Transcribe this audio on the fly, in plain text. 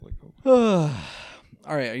All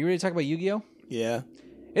right, are you ready to talk about Yu-Gi-Oh? Yeah.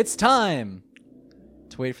 It's time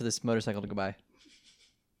to wait for this motorcycle to go by.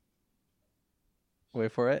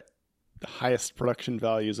 Wait for it. The highest production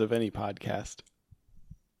values of any podcast.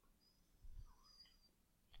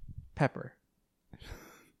 Pepper.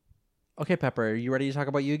 Okay, Pepper, are you ready to talk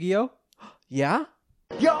about Yu-Gi-Oh? Yeah?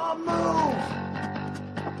 Your move!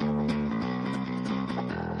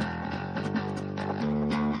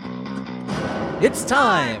 It's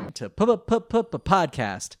time to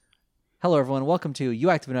podcast. Hello, everyone. Welcome to You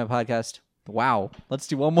Activated My Podcast. Wow. Let's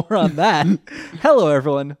do one more on that. Hello,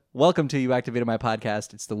 everyone. Welcome to You Activated My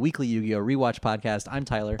Podcast. It's the weekly Yu-Gi-Oh! Rewatch podcast. I'm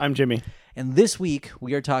Tyler. I'm Jimmy. And this week,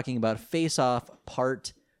 we are talking about Face Off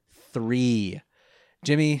Part 3.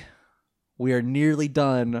 Jimmy, we are nearly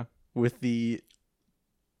done with the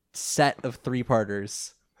set of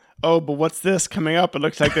three-parters. Oh, but what's this coming up? It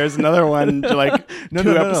looks like there's another one like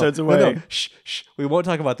two episodes away. No. Shh. We won't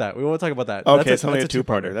talk about that. Okay, it's only a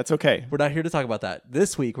two-parter. That's okay. We're not here to talk about that.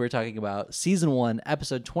 This week, we're talking about Season 1,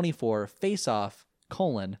 Episode 24, Face Off,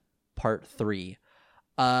 Part 3.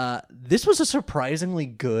 This was a surprisingly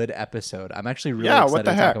good episode. I'm actually really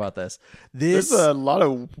excited to talk about this. There's a lot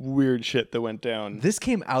of weird shit that went down. This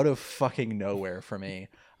came out of fucking nowhere for me.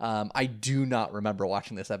 I do not remember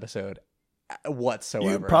watching this episode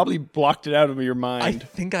whatsoever. You probably blocked it out of your mind. I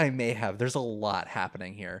think I may have. There's a lot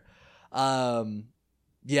happening here.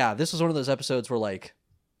 Yeah, this was one of those episodes where like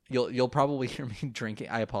you'll probably hear me drinking.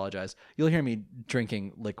 I apologize. You'll hear me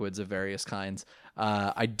drinking liquids of various kinds.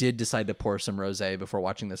 I did decide to pour some rosé before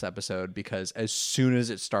watching this episode because as soon as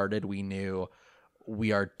it started, we knew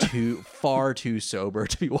we are far too sober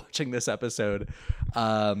to be watching this episode.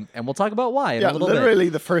 And we'll talk about why in a little bit. Literally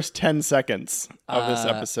the first 10 seconds of this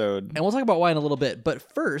episode. And we'll talk about why in a little bit. But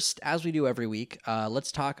first, as we do every week,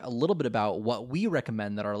 let's talk a little bit about what we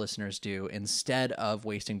recommend that our listeners do instead of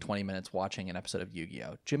wasting 20 minutes watching an episode of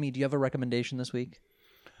Yu-Gi-Oh! Jimmy, do you have a recommendation this week?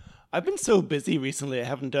 I've been so busy recently, I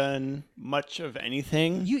haven't done much of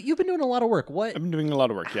anything. You've been doing a lot of work. What? I've been doing a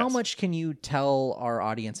lot of work, How much can you tell our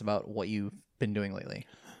audience about what you've been doing lately?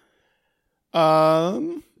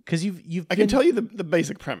 Because I can tell you the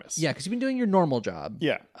basic premise. Yeah, because you've been doing your normal job.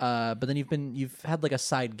 Yeah. But then you've had like a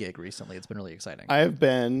side gig recently. It's been really exciting. I have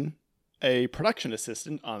been a production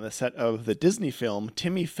assistant on the set of the Disney film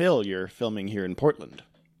Timmy Failure, filming here in Portland.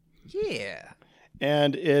 Yeah.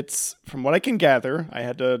 And it's, from what I can gather, I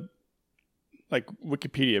had to like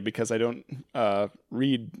Wikipedia because I don't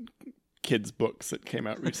read kids' books that came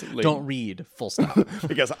out recently. Don't read, full stop.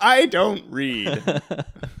 Because I don't read.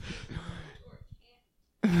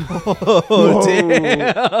 Oh,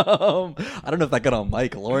 damn. I don't know if that got on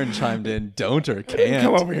mic. Lauren chimed in, don't or can't.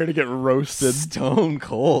 Come over here to get roasted. Stone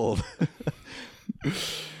cold.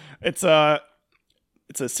 It's a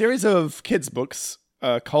series of kids' books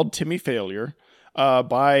called Timmy Failure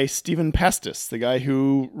by Stephen Pastis, the guy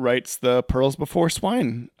who writes the Pearls Before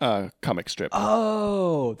Swine comic strip.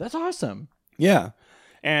 Oh, that's awesome. Yeah.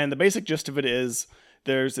 And the basic gist of it is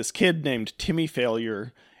there's this kid named Timmy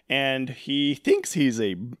Failure, and he thinks he's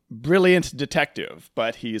a brilliant detective,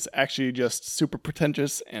 but he's actually just super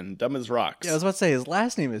pretentious and dumb as rocks. Yeah, I was about to say, his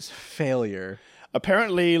last name is Failure.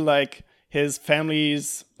 Apparently, like, his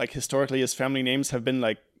family's, like, historically, his family names have been,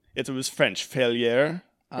 like, it was French, Failure,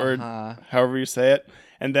 or however you say it.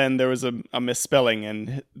 And then there was a misspelling,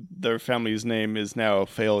 and their family's name is now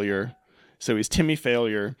Failure. So he's Timmy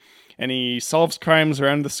Failure. And he solves crimes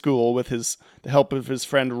around the school with the help of his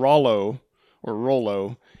friend Rollo,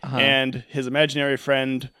 and his imaginary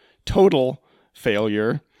friend Total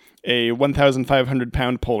Failure, a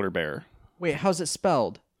 1,500-pound polar bear. Wait, how's it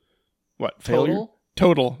spelled? What? Total? Failure?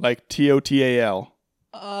 Total, like Total.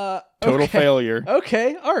 Total failure.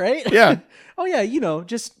 Okay, all right. Yeah. Oh, yeah,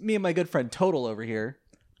 just me and my good friend Total over here.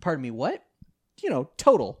 Pardon me, what?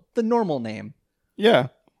 Total, the normal name. Yeah.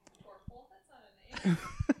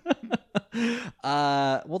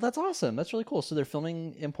 Well, that's awesome. That's really cool. So they're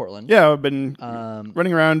filming in Portland. Yeah, I've been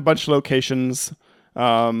running around a bunch of locations,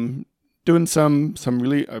 doing some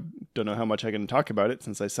really. I don't know how much I can talk about it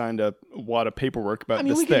since I signed a wad of paperwork about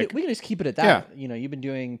this thick. We can just keep it at that. Yeah. You've been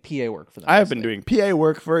doing PA work for them. I have been doing PA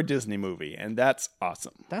work for a Disney movie, and that's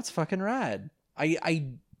awesome. That's fucking rad. I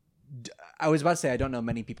was about to say I don't know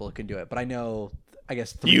many people who can do it, but I know. I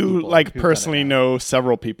guess 3 you people like who've personally know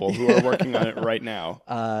several people who are working on it right now.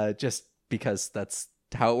 Just because that's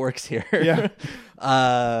how it works here. Yeah.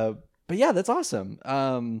 But yeah, that's awesome.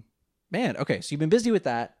 Man, okay, so you've been busy with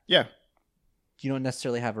that. Yeah. You don't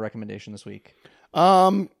necessarily have a recommendation this week.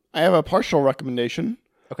 I have a partial recommendation.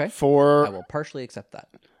 Okay. I will partially accept that.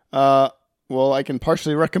 Well, I can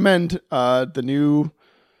partially recommend the new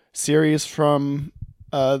series from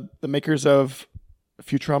The makers of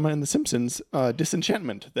Futurama and The Simpsons,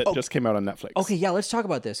 Disenchantment, that just came out on Netflix. Okay, yeah, let's talk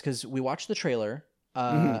about this because we watched the trailer,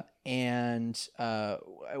 and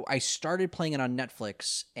I started playing it on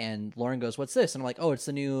Netflix, and Lauren goes, "What's this?" And I'm like, "Oh, it's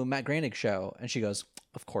the new Matt Groening show," and she goes,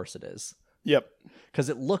 "Of course it is," Yep, because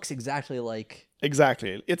it looks exactly like.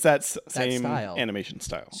 exactly. It's that same style. animation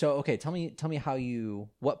style. So okay, tell me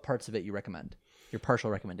what parts of it you recommend, your partial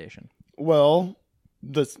recommendation. Well,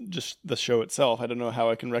 just the show itself. I don't know how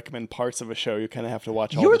I can recommend parts of a show. You kind of have to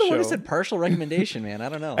watch all You were the the one who show. said partial recommendation, man. I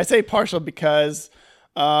don't know. I say partial because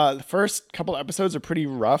the first couple episodes are pretty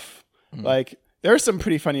rough. Like there are some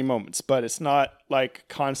pretty funny moments, but it's not like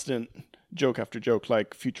constant joke after joke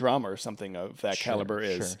like Futurama or something of that caliber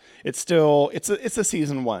is. sure. It's still it's a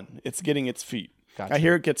season 1. It's getting its feet. Gotcha. I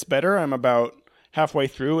hear it gets better. I'm about halfway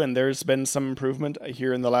through, and there's been some improvement. I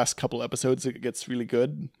hear in the last couple episodes it gets really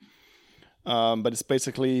good. But it's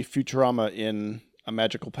basically Futurama in a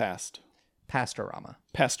magical past. Pastorama.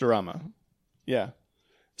 Pastorama. Yeah.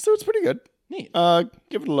 So it's pretty good. Neat.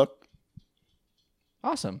 Give it a look.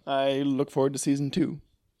 Awesome. I look forward to season 2.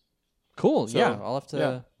 Cool. So, yeah, I'll have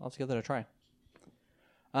to give that a try.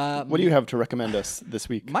 What do you have to recommend us this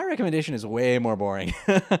week? My recommendation is way more boring.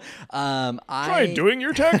 Try doing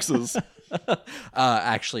your taxes.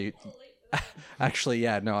 Actually,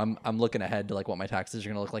 yeah. No, I'm looking ahead to like what my taxes are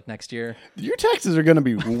gonna look like next year. Your taxes are going to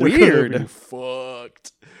be They're weird. gonna be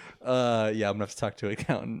fucked. Yeah, I'm gonna have to talk to an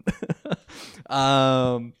accountant.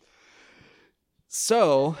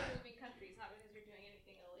 So.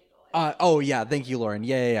 Oh yeah, thank you, Lauren.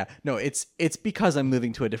 Yeah. No, it's because I'm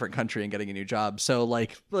moving to a different country and getting a new job. So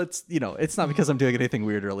like, it's not because I'm doing anything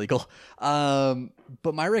weird or illegal.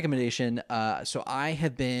 But my recommendation, so I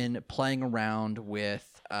have been playing around with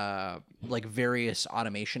like various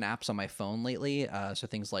automation apps on my phone lately. So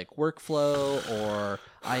things like Workflow or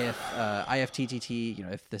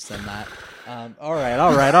IFTTT, if this then that. All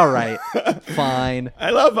right. Fine.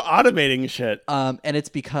 I love automating shit. And it's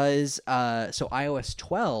because so iOS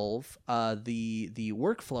 12, the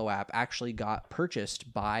Workflow app actually got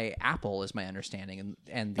purchased by Apple, is my understanding,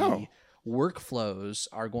 and the workflows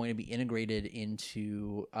are going to be integrated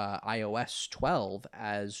into iOS 12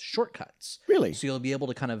 as shortcuts. Really? So you'll be able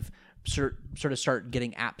to kind of sort of start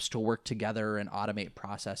getting apps to work together and automate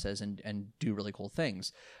processes and do really cool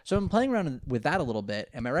things. So I'm playing around with that a little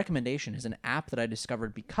bit, and my recommendation is an app that I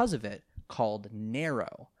discovered because of it called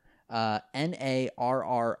Narrow.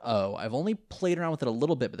 Narro. I've only played around with it a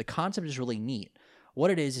little bit, but the concept is really neat.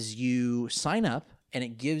 What it is you sign up, and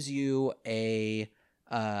it gives you a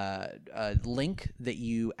link that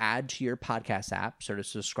you add to your podcast app, sort of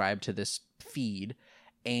subscribe to this feed,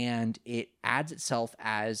 and it adds itself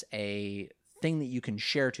as a thing that you can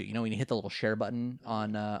share to. When you hit the little share button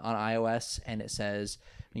on iOS, and it says,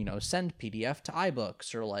 send PDF to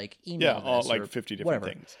iBooks or like email. Yeah, all this like or 50 different whatever.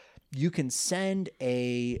 things. You can send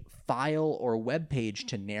a file or web page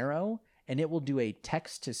to Narrow, and it will do a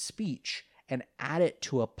text to speech and add it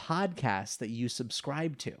to a podcast that you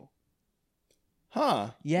subscribe to.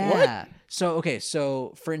 Huh. Yeah. What?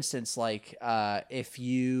 So for instance, like if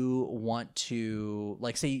you want to,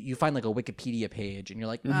 like, say you find like a Wikipedia page and you're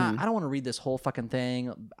like, I don't want to read this whole fucking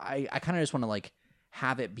thing. I kind of just want to like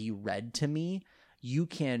have it be read to me. You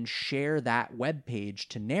can share that web page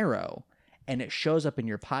to Narrow, and it shows up in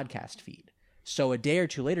your podcast feed. So a day or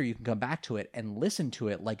two later, you can come back to it and listen to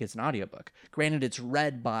it like it's an audiobook. Granted, it's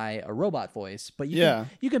read by a robot voice, but you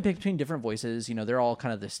can pick between different voices. They're all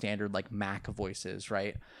kind of the standard like Mac voices,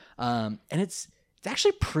 right? And it's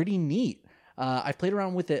actually pretty neat. I've played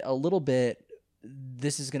around with it a little bit.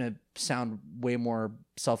 This is going to sound way more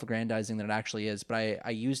self-aggrandizing than it actually is, but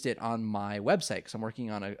I used it on my website because I'm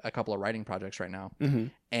working on a couple of writing projects right now.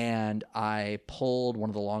 And I pulled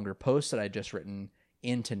one of the longer posts that I'd just written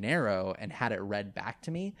into Narrow and had it read back to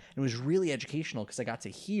me. It was really educational because I got to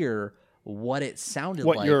hear what it sounded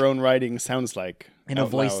like. What your own writing sounds like. In a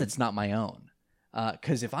voice that's not my own.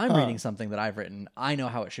 Because if I'm reading something that I've written, I know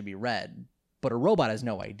how it should be read, but a robot has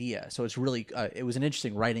no idea. So it's really, it was an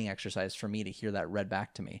interesting writing exercise for me to hear that read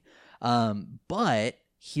back to me. But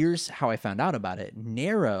here's how I found out about it.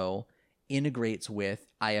 Narrow integrates with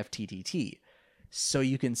IFTTT. So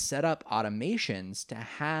you can set up automations to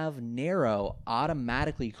have Narrow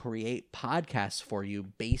automatically create podcasts for you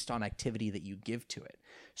based on activity that you give to it.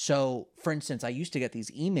 So, for instance, I used to get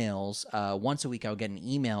these emails. Once a week, I would get an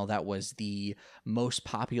email that was the most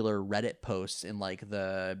popular Reddit posts in like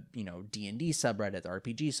the, D&D subreddit, the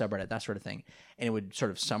RPG subreddit, that sort of thing. And it would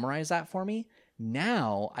sort of summarize that for me.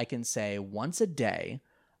 Now I can say once a day,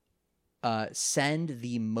 send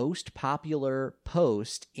the most popular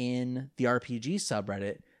post in the RPG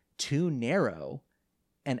subreddit to Narrow,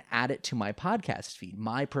 and add it to my podcast feed,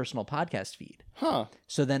 my personal podcast feed. Huh.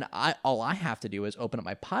 So then all I have to do is open up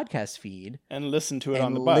my podcast feed And listen to it and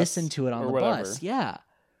on the bus. listen to it on or the whatever. bus. Yeah.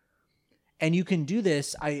 And you can do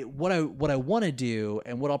this. What I want to do,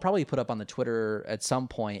 and what I'll probably put up on the Twitter at some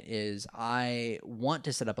point, is I want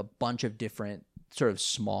to set up a bunch of different sort of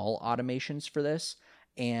small automations for this,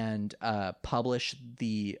 and publish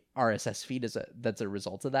the RSS feed that's a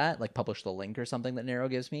result of that, like publish the link or something that Nero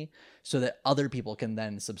gives me, so that other people can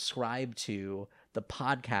then subscribe to the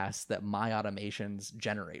podcasts that my automations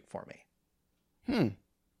generate for me.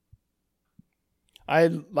 I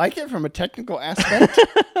like it from a technical aspect.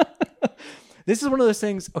 This is one of those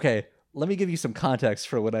things. Okay, let me give you some context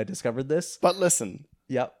for when I discovered this. But listen,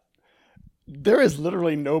 Yep. there is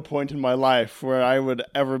literally no point in my life where I would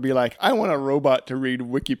ever be like, I want a robot to read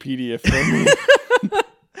Wikipedia for me.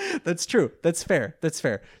 That's true. That's fair. That's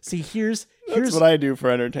fair. See, here's That's what I do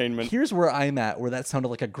for entertainment. here's where I'm at, where that sounded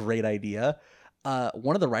like a great idea.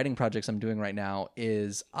 One of the writing projects I'm doing right now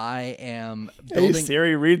is I am Hey building.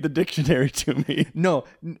 Siri, read the dictionary to me. No.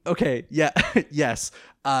 Okay. Yeah. Yes.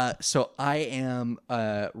 So I am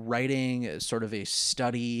writing sort of a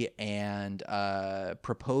study and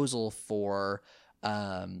proposal for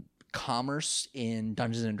commerce in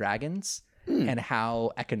Dungeons and Dragons and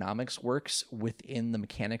how economics works within the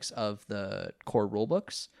mechanics of the core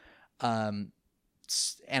rulebooks. And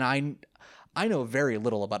I know very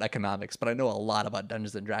little about economics, but I know a lot about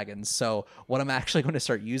Dungeons and Dragons. So what I'm actually going to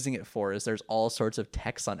start using it for is there's all sorts of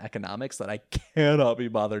texts on economics that I cannot be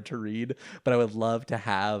bothered to read, but I would love to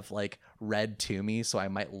have like read to me, so I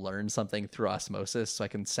might learn something through osmosis, so I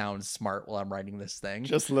can sound smart while I'm writing this thing.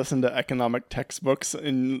 Just listen to economic textbooks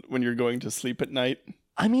when you're going to sleep at night.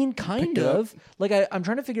 I mean, kind it up. of. Like I'm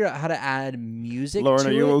trying to figure out how to add music Lauren, to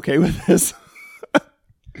are you it. okay with this?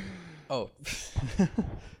 Oh.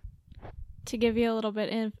 To give you a little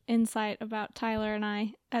bit of insight about Tyler and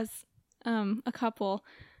I as a couple,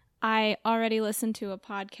 I already listened to a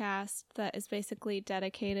podcast that is basically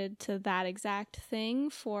dedicated to that exact thing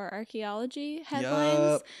for archaeology headlines.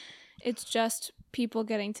 Yup. It's just people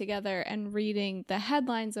getting together and reading the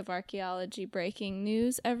headlines of archaeology breaking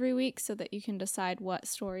news every week so that you can decide what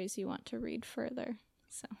stories you want to read further.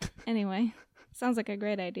 So anyway, sounds like a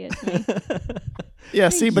great idea to me. Yeah,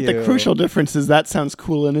 see, but the you. crucial difference is that sounds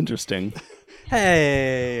cool and interesting.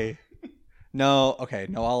 Hey. No, okay,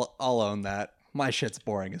 no, I'll own that. My shit's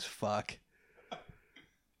boring as fuck.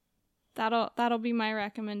 That'll be my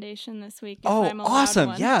recommendation this week. If Oh, I'm allowed awesome.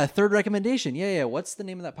 one. Yeah, third recommendation. Yeah. What's the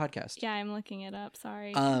name of that podcast? Yeah, I'm looking it up.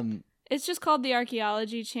 Sorry. It's It's just called the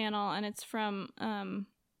Archaeology Channel, and it's from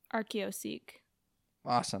ArchaeoSeek.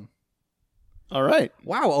 awesome. All right.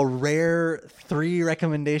 Wow, a rare 3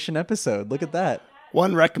 recommendation episode. Look at that.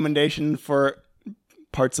 One recommendation for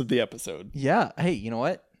parts of the episode. Yeah. Hey, you know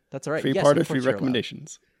what? That's all right. Free Yes, part of or 3 course you're allowed.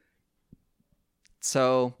 recommendations.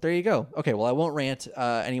 So there you go. Okay, well, I won't rant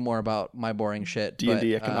anymore about my boring shit.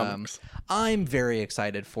 D&D but, economics. I'm very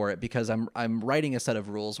excited for it because I'm writing a set of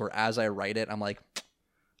rules where as I write it, I'm like,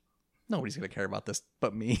 nobody's gonna care about this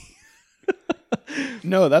but me.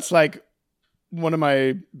 No, that's like one of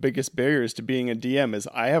my biggest barriers to being a DM is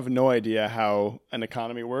I have no idea how an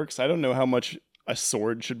economy works. I don't know how much a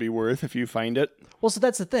sword should be worth if you find it. Well, so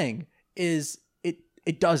that's the thing is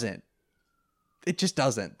it doesn't. It just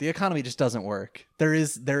doesn't. The economy just doesn't work. There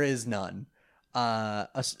is none. A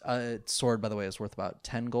sword, by the way, is worth about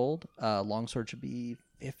 10 gold. Long sword should be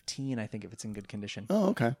 15, I think, if it's in good condition. Oh,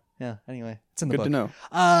 okay. Yeah. Anyway, it's in the Good book.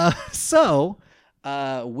 to know. So,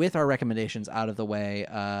 with our recommendations out of the way,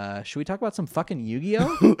 should we talk about some fucking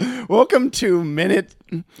Yu-Gi-Oh? Welcome to minute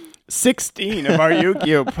 16 of our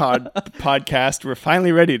Yu-Gi-Oh podcast. We're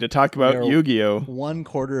finally ready to talk about are- Yu-Gi-Oh.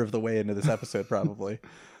 1/4 of the way into this episode, probably.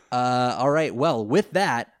 All right. Well, with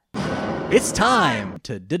that, it's time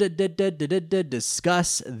to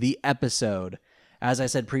discuss the episode. As I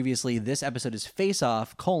said previously, this episode is Face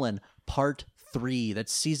Off: Part 3.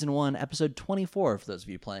 That's season 1, episode 24. For those of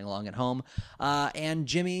you playing along at home, and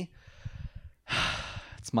Jimmy,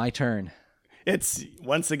 it's my turn. It's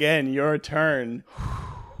once again your turn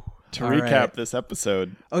to All recap right. this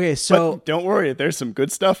episode. Okay, so But don't worry, there's some good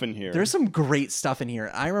stuff in here. there's some great stuff in here.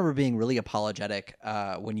 I remember being really apologetic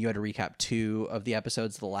when you had to recap 2 of the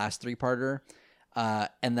episodes, the last 3-parter.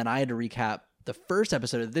 And then I had to recap the first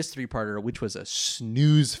episode of this 3-parter, which was a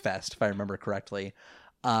snooze fest, if I remember correctly.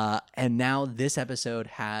 And now this episode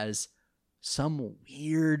has some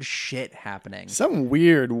weird shit happening. Some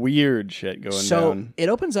weird shit going down. It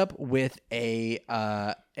opens up with a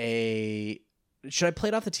should I play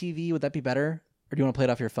it off the TV? Would that be better? Or do you want to play it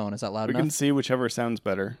off your phone? Is that loud We enough? can see whichever sounds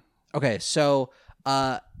better. Okay, so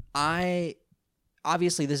I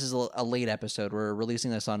obviously this is a late episode. We're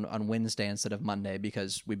releasing this on Wednesday instead of Monday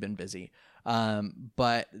because we've been busy.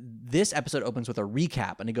 But this episode opens with a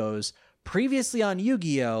recap, and it goes previously on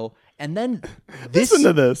Yu-Gi-Oh, and then Listen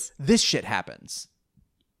to this. This shit happens.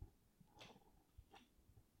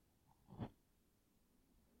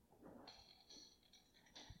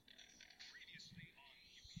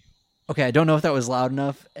 Okay, I don't know if that was loud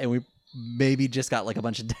enough, and we maybe just got like a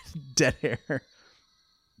bunch of dead hair. Can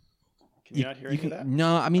you not hear any of that?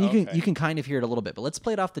 No, I mean Okay. you can kind of hear it a little bit, but let's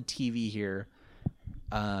play it off the TV here.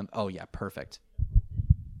 Oh yeah, perfect.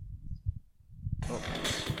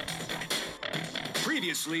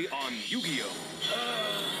 Previously on Yu-Gi-Oh!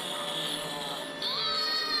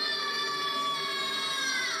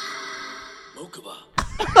 Mokuba.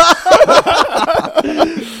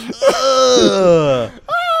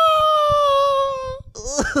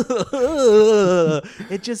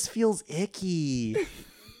 It just feels icky.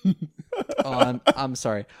 Oh, I'm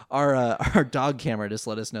sorry. Our dog camera just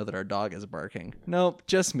let us know that our dog is barking. Nope,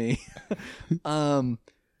 just me.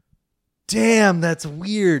 Damn, that's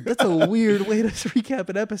weird. That's a weird way to recap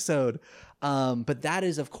an episode. But that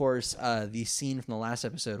is, of course, the scene from the last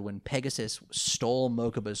episode when Pegasus stole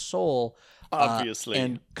Mokuba's soul, Obviously.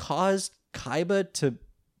 and caused Kaiba to.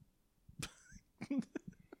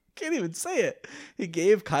 Can't even say it. He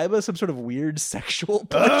gave Kaiba some sort of weird sexual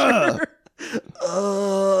pleasure.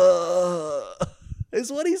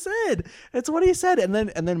 Is what he said. It's what he said. And then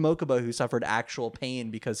Mokuba, who suffered actual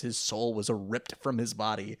pain because his soul was ripped from his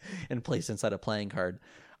body and placed inside a playing card.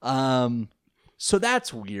 So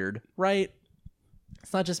that's weird, right?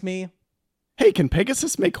 It's not just me. Hey, can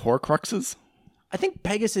Pegasus make Horcruxes? I think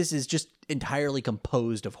Pegasus is just entirely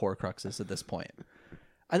composed of Horcruxes at this point.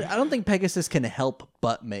 I don't think Pegasus can help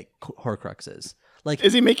but make Horcruxes. Like,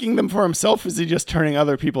 Is he making them for himself, or is he just turning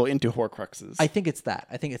other people into Horcruxes? I think it's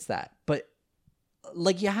that. But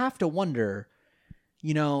like, you have to wonder,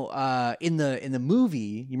 in the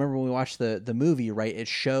movie, you remember when we watched the movie, right? It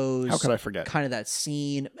shows How could I forget? kind of that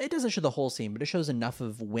scene. It doesn't show the whole scene, but it shows enough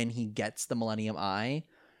of when he gets the Millennium Eye.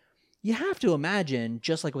 You have to imagine,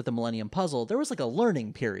 just like with the Millennium Puzzle, there was like a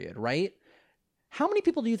learning period, right? How many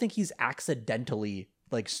people do you think he's accidentally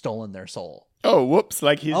like stolen their soul? Oh, whoops.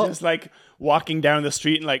 Like he's just like walking down the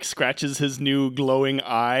street and like scratches his new glowing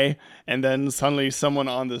eye. And then suddenly someone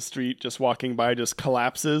on the street just walking by just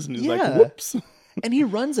collapses and he's Yeah. like, whoops. And he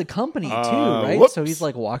runs a company too, right? Whoops. So he's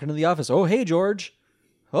like walking to the office. Oh, hey, George.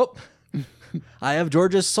 Oh, I have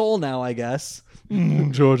George's soul now, I guess.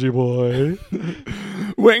 Georgie boy.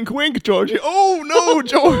 Wink, wink, Georgie. Oh, no,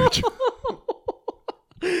 George.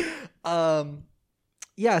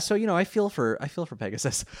 Yeah, so I feel for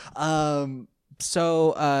Pegasus.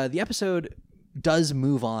 So the episode does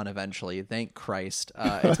move on eventually, thank Christ.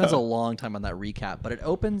 It spends a long time on that recap, but it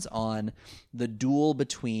opens on the duel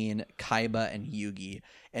between Kaiba and Yugi.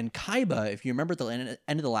 And Kaiba, if you remember at the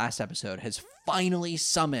end of the last episode, has finally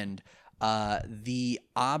summoned the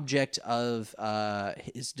object of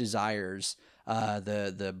his desires,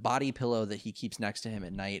 the body pillow that he keeps next to him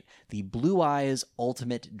at night, the Blue Eyes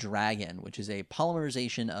Ultimate Dragon, which is a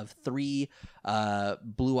polymerization of 3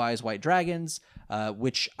 Blue Eyes White Dragons,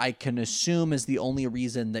 which I can assume is the only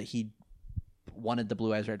reason that he wanted the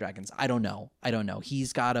Blue Eyes White Dragons. I don't know.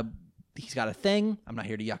 He's got a thing. I'm not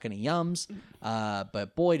here to yuck any yums,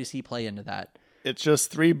 but boy, does he play into that. It's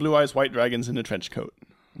just 3 blue eyes white dragons in a trench coat.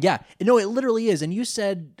 Yeah, no, it literally is. And you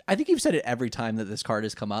said, I think you've said it every time that this card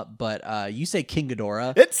has come up, but you say King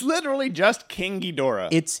Ghidorah. It's literally just King Ghidorah.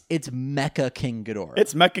 It's Mecha King Ghidorah.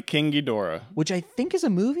 It's Mecha King Ghidorah. Which I think is a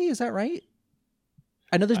movie. Is that right?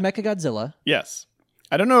 I know there's Mecha Godzilla. Yes.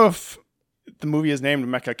 I don't know if the movie is named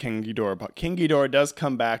Mecha King Ghidorah, but King Ghidorah does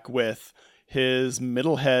come back with his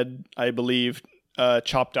middle head, I believe,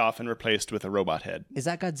 chopped off and replaced with a robot head. Is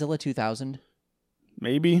that Godzilla 2000?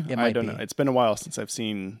 Maybe? It I might don't be. know. It's been a while since I've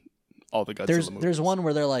seen all the Godzilla movies. There's one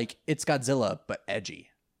where they're like, it's Godzilla, but edgy.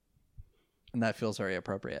 And that feels very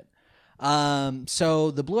appropriate.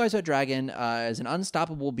 So the Blue Eyes White Dragon is an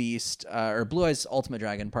unstoppable beast, or Blue Eyes Ultimate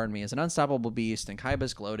Dragon, pardon me, is an unstoppable beast, and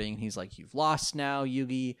Kaiba's gloating. He's like, you've lost now,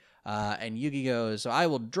 Yugi. And Yugi goes, I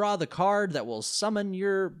will draw the card that will summon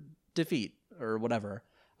your defeat, or whatever.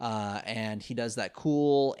 And he does that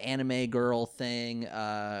cool anime girl thing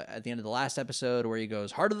at the end of the last episode where he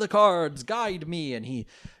goes, heart of the cards, guide me. And he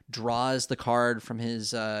draws the card from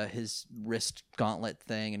his wrist gauntlet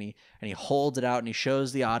thing, and he holds it out and he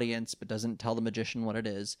shows the audience, but doesn't tell the magician what it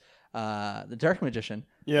is. The Dark Magician.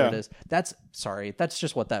 Yeah. What it is. That's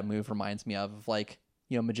just what that move reminds me of like,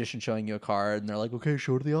 magician showing you a card and they're like, okay,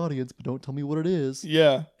 show it to the audience, but don't tell me what it is.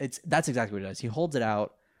 Yeah. That's exactly what it does. He holds it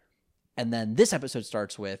out. And then this episode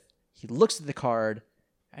starts with he looks at the card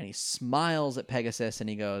and he smiles at Pegasus and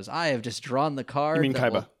he goes, "I have just drawn the card." You mean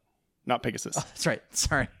that Kaiba, will-" not Pegasus. Oh, that's right.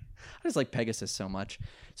 Sorry. I just like Pegasus so much.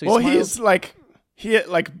 So Well, smiles- he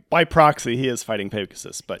by proxy he is fighting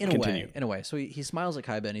Pegasus, but in continue. a way. So he smiles at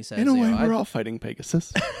Kaiba and he says, In a you way, know, we're all fighting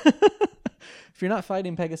Pegasus. if you're not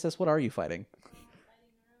fighting Pegasus, what are you fighting?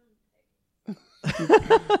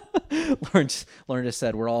 Lauren just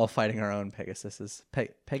said we're all fighting our own Pegasuses.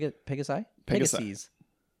 Pegasi? Pegasi. Pegasus.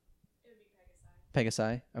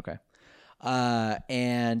 Pegasi. Okay.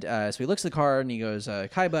 So he looks at the card and he goes,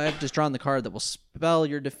 "Kaiba, I've just drawn the card that will spell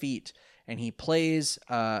your defeat." And he plays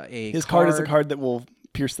His card is a card that will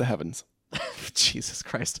pierce the heavens. Jesus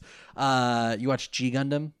Christ. You watch G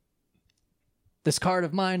Gundam? This card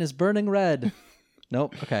of mine is burning red.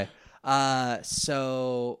 Nope. Okay.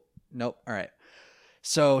 Nope. All right.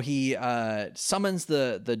 So he summons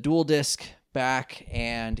the dual disc back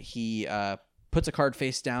and he puts a card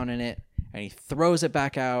face down in it and he throws it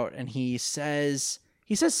back out and he says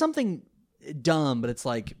something dumb, but it's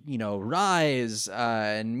like, rise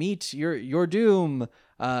and meet your doom,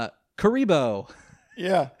 Karibo.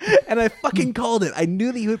 Yeah. And I fucking called it. I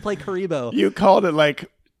knew that you would play Karibo You called it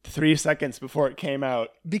like 3 seconds before it came out.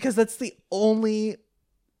 because that's the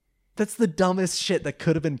dumbest shit that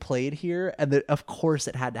could have been played here, and that of course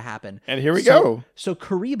it had to happen. And here we go. So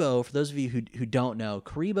Karibo, for those of you who don't know,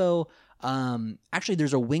 Karibo, actually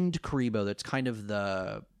there's a winged Karibo that's kind of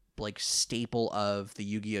the like staple of the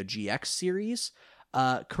Yu-Gi-Oh! GX series.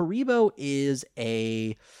 Karibo is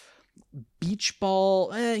a beach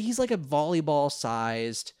ball. He's like a volleyball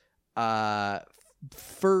sized,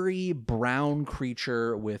 furry brown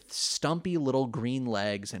creature with stumpy little green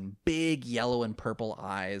legs and big yellow and purple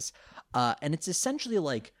eyes. And it's essentially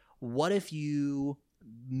like, what if you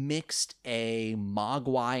mixed a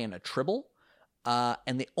Mogwai and a Tribble?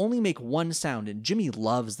 And they only make one sound, and Jimmy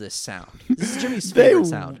loves this sound. This is Jimmy's favorite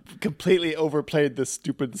sound. Completely overplayed this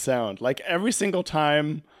stupid sound. Like every single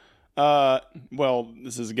time. Well,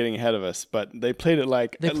 this is getting ahead of us, but they played it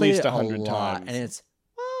like They at played least it 100 a lot, times. and it's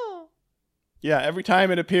Yeah, every time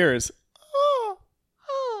it appears.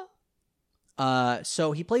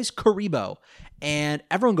 so he plays Karibo, and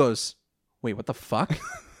everyone goes, "Wait, what the fuck?"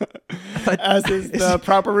 As is the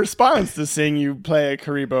proper response to seeing you play a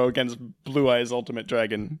Karibo against Blue Eyes Ultimate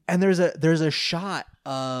Dragon. And there's a shot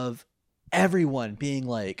of everyone being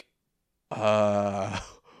like, what?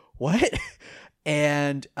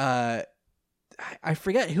 And I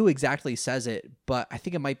forget who exactly says it, but I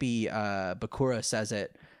think it might be Bakura says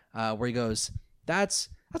it, where he goes, that's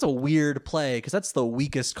a weird play because that's the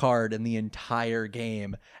weakest card in the entire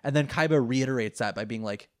game. And then Kaiba reiterates that by being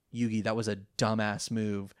like, "Yugi, that was a dumbass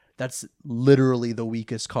move. That's literally the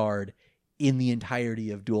weakest card in the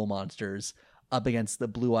entirety of Duel Monsters up against the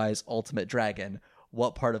Blue Eyes Ultimate Dragon.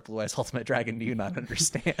 What part of Blue Eyes Ultimate Dragon do you not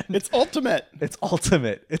understand?" It's ultimate. It's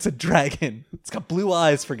ultimate. It's a dragon. It's got blue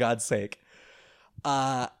eyes, for God's sake.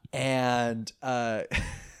 What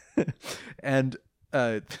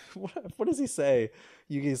does he say?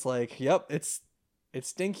 Yugi's like, "Yep, it's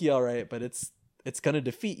stinky, all right, but it's gonna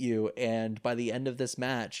defeat you." And by the end of this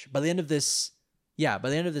match,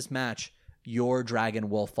 your dragon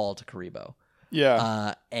will fall to Karibo.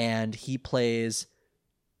 Yeah. And he plays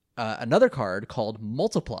another card called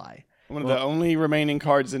Multiply. One of the only remaining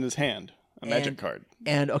cards in his hand. A magic card.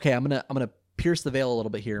 And okay, I'm gonna pierce the veil a little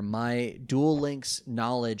bit here. My Duel Links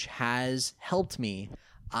knowledge has helped me.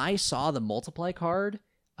 I saw the Multiply card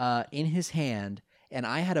in his hand, and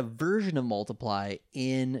I had a version of Multiply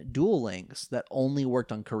in Duel Links that only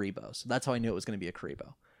worked on Karibo. So that's how I knew it was going to be a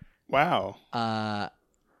Karibo. Wow.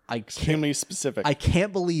 Extremely specific. I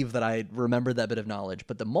can't believe that I remembered that bit of knowledge,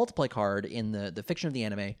 but the Multiply card in the fiction of the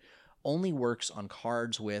anime only works on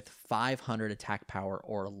cards with 500 attack power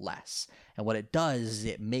or less. And what it does is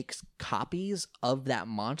it makes copies of that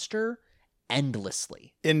monster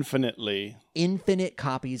endlessly. Infinite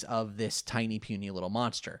copies of this tiny, puny little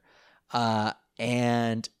monster.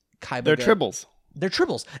 And Kaiba... They're tribbles. They're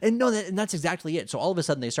tribbles. And no, and that's exactly it. So all of a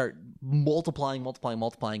sudden they start multiplying,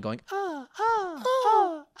 going,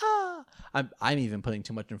 I'm even putting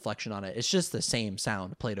too much inflection on it. It's just the same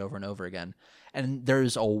sound played over and over again. And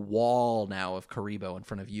there's a wall now of Karibo in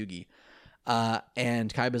front of Yugi.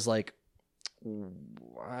 And Kaiba's like,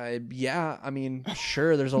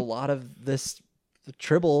 sure, there's a lot of this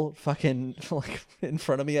tribble fucking like in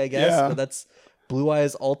front of me, I guess. Yeah. But that's Blue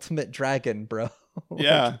Eyes Ultimate Dragon, bro.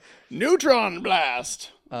 Yeah. Neutron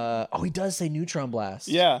Blast. He does say Neutron Blast.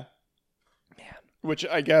 Yeah. Man. Which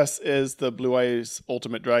I guess is the Blue Eyes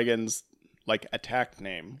Ultimate Dragon's like attack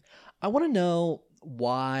name. I want to know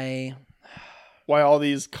why why all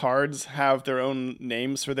these cards have their own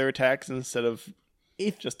names for their attacks instead of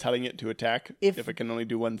just telling it to attack if it can only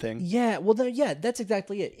do one thing? Yeah, well, that's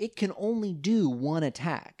exactly it. It can only do one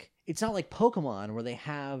attack. It's not like Pokemon where they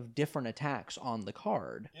have different attacks on the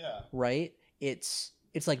card. Yeah. Right? It's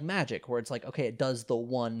like Magic where it's like, okay, it does the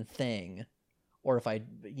one thing. Or if I,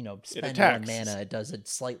 spend one mana, it does a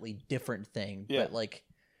slightly different thing. Yeah. But like,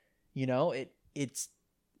 it's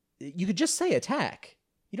you could just say attack.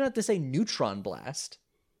 You don't have to say Neutron Blast.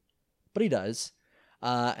 But he does.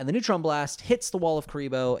 And the Neutron Blast hits the wall of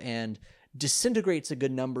Karibo and disintegrates a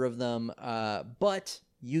good number of them. But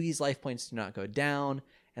Yugi's life points do not go down,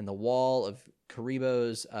 and the wall of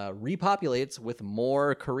Karibos repopulates with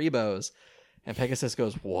more Karibos. And Pegasus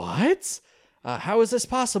goes, "What? How is this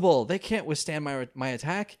possible? They can't withstand my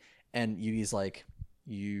attack." And Yugi's like,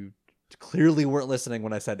 "You clearly weren't listening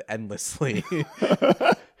when I said endlessly."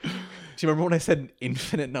 Do you remember when I said an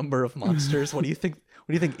infinite number of monsters? What do you think? What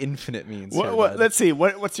do you think infinite means? Let's see.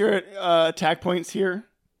 What's your attack points here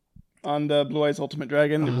on the Blue Eyes Ultimate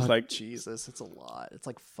Dragon? It was like Jesus. It's a lot. It's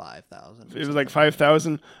like 5,000. It was like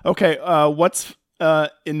 5,000. Okay. What's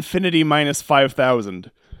infinity minus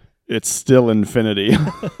 5,000? It's still infinity.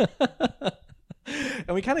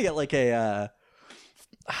 And we kind of get like a.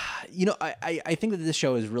 I think that this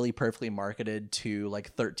show is really perfectly marketed to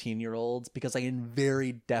like 13-year-olds because I can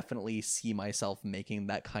very definitely see myself making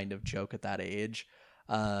that kind of joke at that age.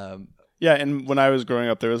 Yeah, and when I was growing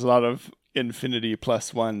up, there was a lot of infinity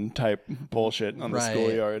plus one type bullshit on the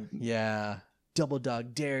schoolyard. Yeah. Double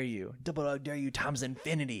dog dare you. Double dog dare you times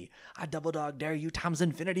infinity. I double dog dare you times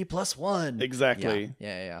infinity plus one. Exactly.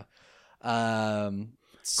 Yeah.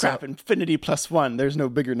 Crap, infinity plus one. There's no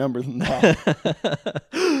bigger number than that.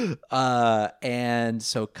 And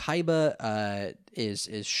so Kaiba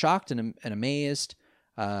is shocked and amazed,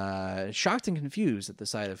 shocked and confused at the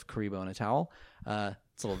sight of Karibo in a towel.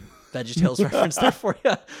 It's a little VeggieTales reference there for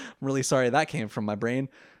you. I'm really sorry that came from my brain.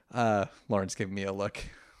 Lauren's giving me a look.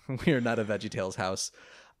 We are not a VeggieTales house.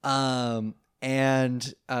 And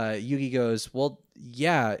Yugi goes, well,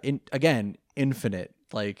 yeah, again, infinite.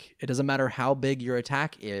 Like, it doesn't matter how big your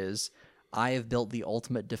attack is. I have built the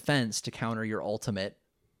ultimate defense to counter your ultimate,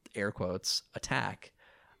 air quotes, attack.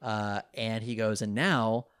 And he goes, and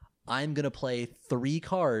now I'm going to play 3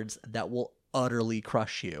 cards that will utterly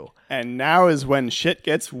crush you. And now is when shit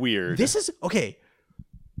gets weird. This is, okay,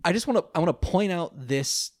 I want to point out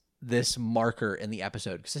this marker in the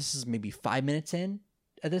episode, because this is maybe 5 minutes in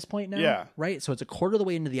at this point now. Yeah. Right? So it's a quarter of the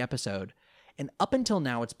way into the episode. And up until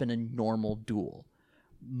now, it's been a normal duel.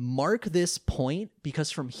 Mark this point,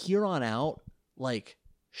 because from here on out, like,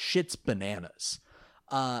 shit's bananas.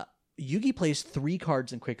 Yugi plays 3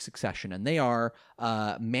 cards in quick succession, and they are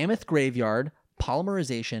Mammoth Graveyard,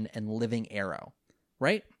 Polymerization, and Living Arrow.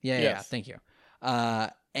 Right? Yeah, thank you.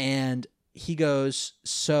 And he goes,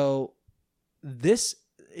 so this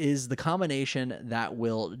is the combination that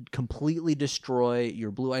will completely destroy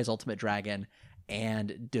your Blue Eyes Ultimate Dragon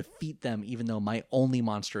and defeat them, even though my only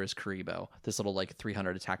monster is Karibo, this little like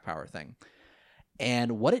 300 attack power thing.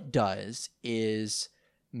 And what it does is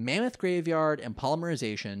Mammoth Graveyard and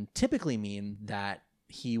Polymerization typically mean that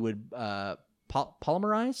he would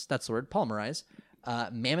polymerize, that's the word, polymerize,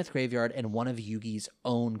 Mammoth Graveyard and one of Yugi's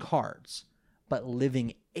own cards. But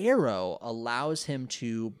Living Arrow allows him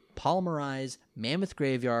to polymerize Mammoth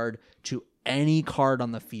Graveyard to any card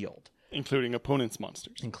on the field. Including opponent's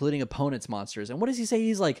monsters. And what does he say?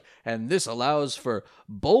 He's like, and this allows for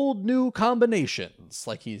bold new combinations.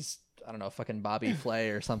 Like he's, I don't know, fucking Bobby Flay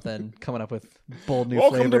or something, coming up with bold new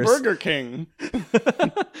Welcome flavors. to Burger King.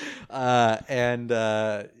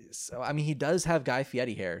 So, I mean, he does have Guy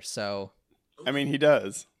Fieri hair, so. I mean, he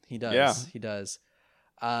does. He does. Yeah. He does.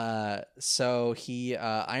 So he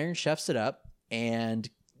Iron Chefs it up and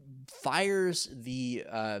fires the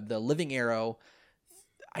Living Arrow.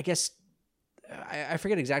 I guess I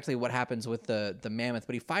forget exactly what happens with the mammoth,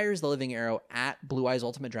 but he fires the Living Arrow at Blue Eyes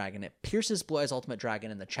Ultimate Dragon. It pierces Blue Eyes Ultimate Dragon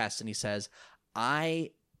in the chest, and he says,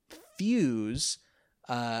 I fuse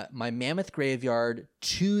my Mammoth Graveyard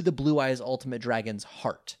to the Blue Eyes Ultimate Dragon's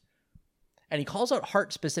heart. And he calls out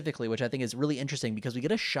heart specifically, which I think is really interesting because we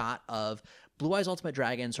get a shot of Blue Eyes Ultimate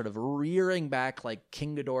Dragon sort of rearing back like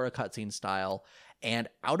King Ghidorah cutscene style, and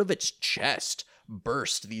out of its chest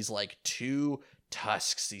burst these like 2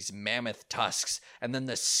 tusks, these mammoth tusks, and then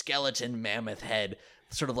the skeleton mammoth head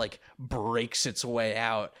sort of like breaks its way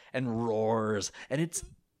out and roars, and it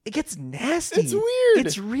gets nasty. It's weird.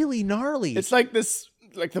 It's really gnarly. It's like this,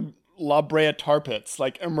 like the La Brea tar pits,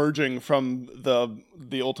 like emerging from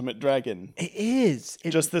the ultimate dragon. It is.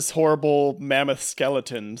 Just this horrible mammoth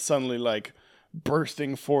skeleton suddenly like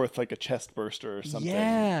bursting forth like a chest burster or something.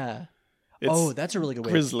 Yeah. It's that's a really good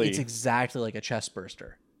way. grisly. It's exactly like a chest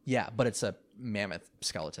burster. Yeah, but it's a mammoth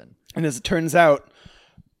skeleton. And as it turns out,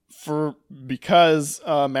 because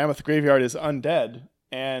Mammoth Graveyard is undead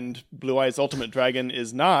and Blue Eyes Ultimate Dragon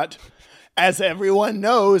is not, as everyone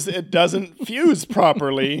knows, it doesn't fuse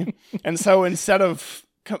properly. And so instead of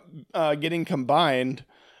getting combined,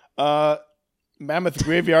 Mammoth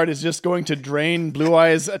Graveyard is just going to drain Blue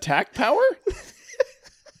Eyes' attack power?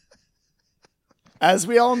 As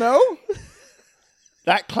we all know?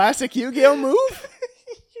 That classic Yu-Gi-Oh move?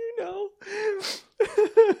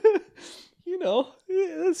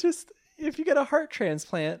 It's just, if you get a heart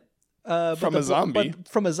transplant From a zombie.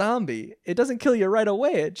 from a zombie, it doesn't kill you right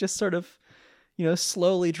away. It just sort of,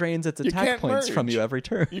 slowly drains its attack can't points from merge. you every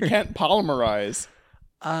turn. You can't polymerize.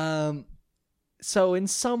 So in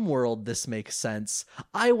some world, this makes sense.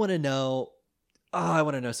 I want to know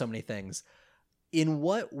so many things. In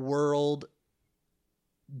what world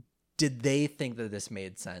did they think that this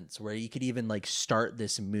made sense, where you could even like start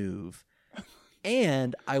this move?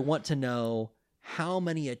 And I want to know how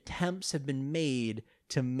many attempts have been made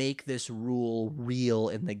to make this rule real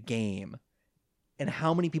in the game, and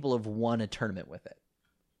how many people have won a tournament with it.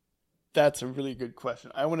 That's a really good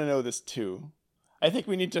question. I want to know this too. I think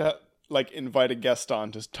we need to invite a guest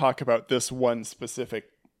on to talk about this one specific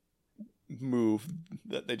move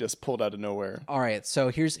that they just pulled out of nowhere. All right, so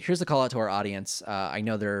here's the call out to our audience. I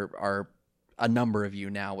know there are a number of you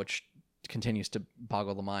now, which continues to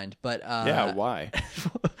boggle the mind. But Yeah, why?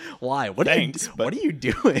 why? What are you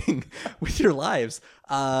doing with your lives?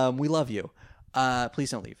 We love you.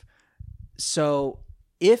 Please don't leave. So,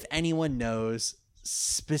 if anyone knows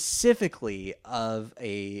specifically of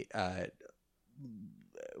a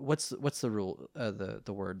what's the rule?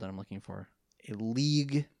 The word that I'm looking for? A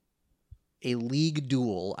league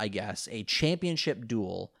duel, I guess, a championship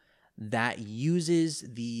duel that uses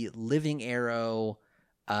the Living Arrow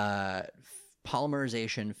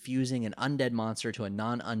polymerization, fusing an undead monster to a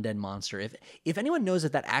non-undead monster. If anyone knows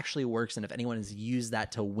that actually works, and if anyone has used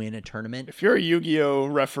that to win a tournament, If you're a Yu-Gi-Oh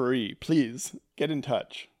referee, please get in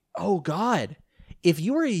touch. oh God, if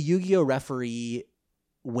you were a Yu-Gi-Oh referee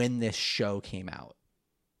when this show came out,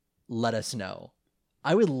 let us know.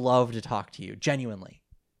 I would love to talk to you, genuinely.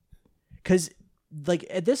 Because,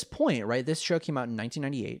 at this point, right, this show came out in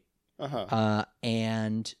 1998,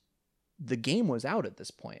 and the game was out at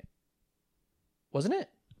this point, wasn't it?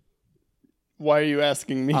 Why are you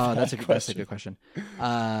asking me? That's a good question.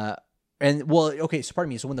 So pardon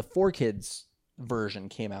me. So when the 4Kids version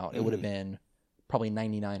came out, it would have been probably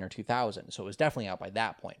 99 or 2000. So it was definitely out by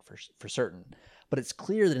that point for certain. But it's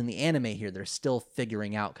clear that in the anime here, they're still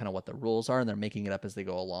figuring out kind of what the rules are, and they're making it up as they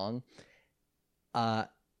go along.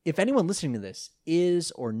 If anyone listening to this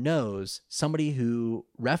is or knows somebody who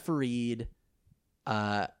refereed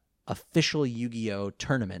official Yu-Gi-Oh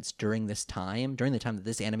tournaments during the time that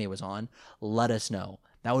this anime was on, let us know.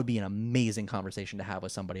 That would be an amazing conversation to have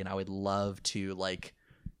with somebody, and I would love to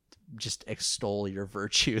just extol your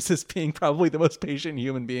virtues as being probably the most patient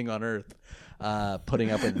human being on earth,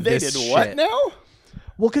 putting up with They this did shit. what now?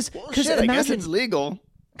 Well, because I guess it's legal.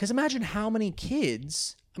 Because imagine how many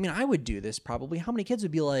kids, I would do this probably, how many kids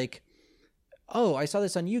would be like, oh, I saw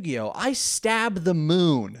this on Yu-Gi-Oh! I stabbed the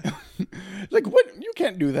moon. What? You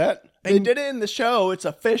can't do that. They did it in the show. It's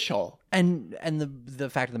official. And the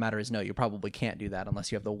fact of the matter is, no, you probably can't do that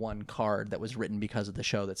unless you have the one card that was written because of the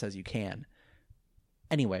show that says you can.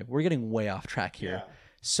 Anyway, we're getting way off track here. Yeah.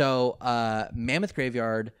 So Mammoth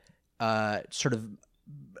Graveyard sort of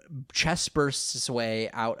chest bursts its way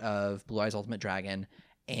out of Blue Eyes Ultimate Dragon,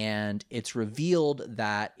 and it's revealed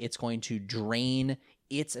that it's going to drain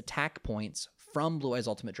its attack points from Blue Eyes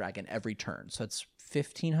Ultimate Dragon every turn. So it's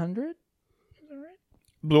 1,500?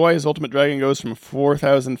 Blue Eyes Ultimate Dragon goes from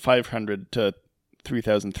 4,500 to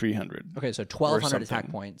 3,300. Okay, so 1,200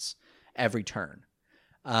 attack points every turn.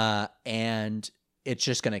 And it's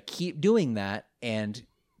just going to keep doing that. And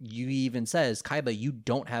you even says, Kaiba, you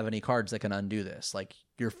don't have any cards that can undo this.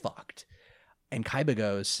 You're fucked. And Kaiba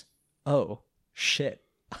goes, oh, shit.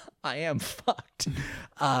 I am fucked.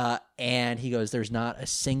 And he goes, there's not a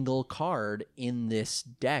single card in this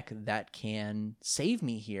deck that can save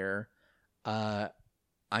me here.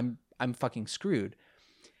 I'm fucking screwed.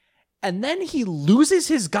 And then he loses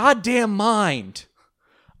his goddamn mind.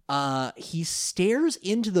 He stares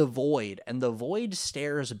into the void, and the void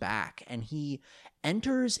stares back, and he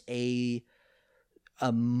enters a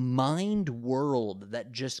a mind world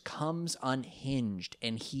that just comes unhinged,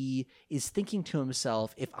 and he is thinking to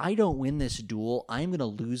himself, if I don't win this duel, I'm going to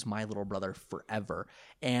lose my little brother forever.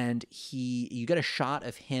 And you get a shot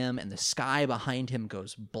of him, and the sky behind him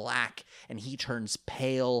goes black, and he turns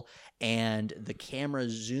pale, and the camera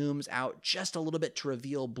zooms out just a little bit to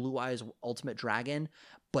reveal Blue Eyes Ultimate Dragon,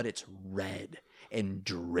 but it's red and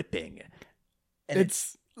dripping. And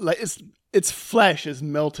It's like its flesh is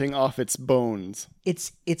melting off its bones.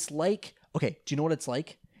 It's like, okay, do you know what it's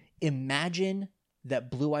like? Imagine that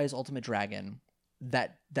Blue Eyes Ultimate Dragon,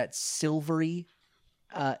 that silvery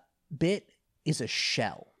bit is a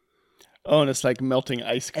shell. Oh, and it's like melting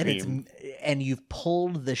ice cream. And you've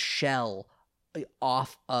pulled the shell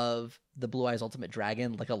off of the Blue Eyes Ultimate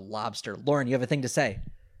Dragon like a lobster. Lauren, you have a thing to say?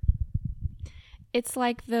 It's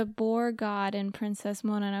like the boar god in Princess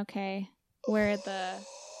Mononoke, where the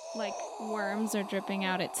worms are dripping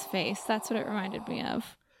out its face. That's what it reminded me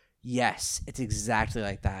of. Yes, it's exactly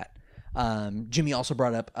like that. Jimmy also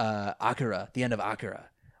brought up Akira, the end of Akira,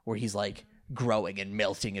 where he's like growing and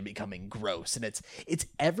melting and becoming gross. And it's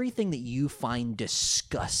everything that you find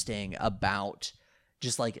disgusting about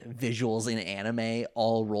just like visuals in anime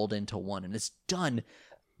all rolled into one. And it's done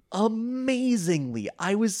amazingly.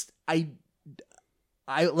 I'm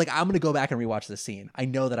going to go back and rewatch this scene. I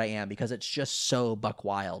know that I am, because it's just so buck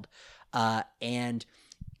wild. And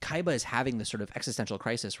Kaiba is having this sort of existential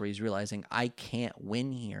crisis where he's realizing, I can't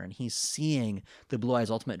win here. And he's seeing the Blue Eyes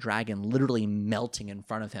Ultimate Dragon literally melting in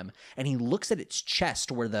front of him. And he looks at its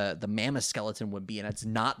chest where the mammoth skeleton would be, and it's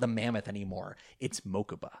not the mammoth anymore. It's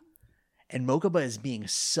Mokuba. And Mokuba is being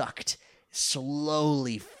sucked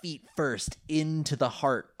slowly, feet first, into the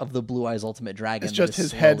heart of the Blue Eyes Ultimate Dragon. It's just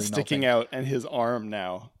his head sticking out and his arm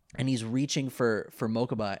now. And he's reaching for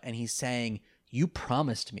Mokuba, and he's saying, you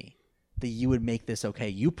promised me that you would make this okay.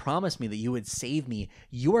 You promised me that you would save me.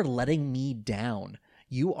 You are letting me down.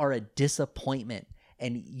 You are a disappointment.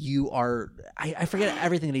 And you are, I forget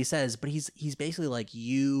everything that he says, but he's basically like,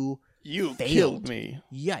 you failed. Killed me.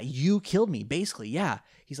 Yeah, you killed me, basically. Yeah.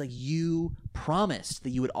 He's like, you promised that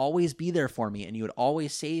you would always be there for me and you would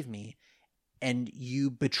always save me, and you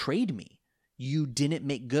betrayed me. You didn't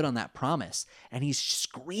make good on that promise. And he's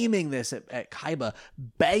screaming this at Kaiba,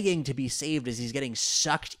 begging to be saved as he's getting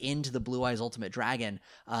sucked into the Blue Eyes Ultimate Dragon,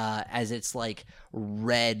 as it's like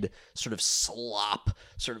red sort of slop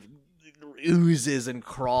sort of oozes and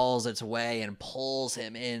crawls its way and pulls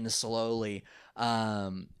him in slowly.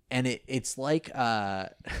 And it's like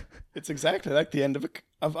it's exactly like the end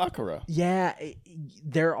of Akira. Yeah,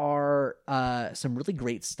 there are some really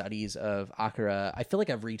great studies of Akira. I feel like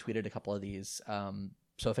I've retweeted a couple of these.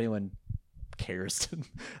 So if anyone cares,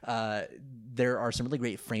 there are some really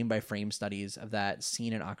great frame by frame studies of that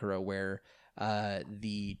scene in Akira where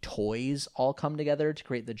the toys all come together to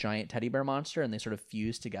create the giant teddy bear monster, and they sort of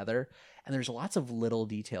fuse together. And there's lots of little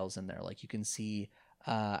details in there. Like you can see,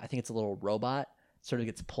 I think it's a little robot sort of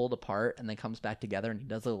gets pulled apart and then comes back together, and he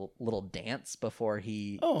does a little dance before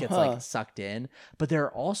he gets like sucked in. But there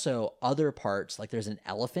are also other parts, like there's an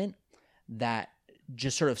elephant that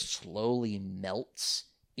just sort of slowly melts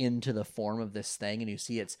into the form of this thing, and you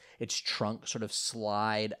see its trunk sort of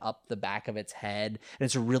slide up the back of its head, and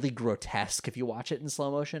it's really grotesque if you watch it in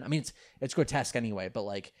slow motion. I mean, it's grotesque anyway, but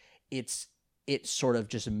like it's sort of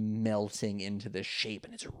just melting into this shape,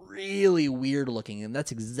 and it's really weird looking. And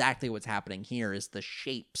that's exactly what's happening here, is the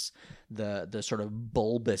shapes, the sort of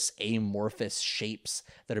bulbous amorphous shapes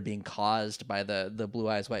that are being caused by the Blue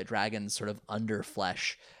Eyes White Dragon's sort of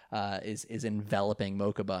underflesh is enveloping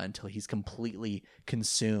Mokuba until he's completely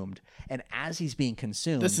consumed. And as he's being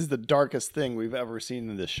consumed, this is the darkest thing we've ever seen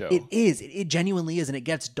in this show. It is. It genuinely is. And it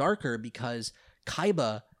gets darker because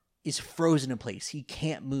Kaiba is frozen in place. He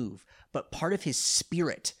can't move. But part of his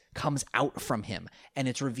spirit comes out from him, and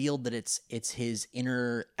it's revealed that it's his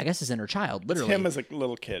inner, I guess his inner child, literally. It's him as a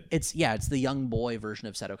little kid. It's the young boy version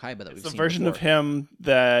of Seto Kaiba that we've seen. The version before. of him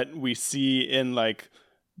that we see in like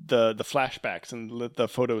the flashbacks and the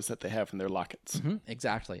photos that they have in their lockets. Mm-hmm.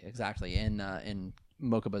 Exactly. In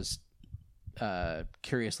Mokuba's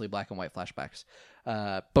curiously black and white flashbacks.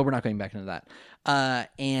 But we're not going back into that.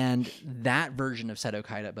 And that version of Seto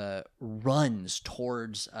Kaiba runs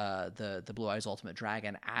towards the Blue Eyes Ultimate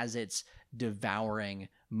Dragon as it's devouring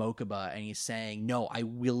Mokuba, and he's saying, no, I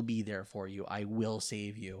will be there for you. I will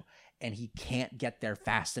save you. And he can't get there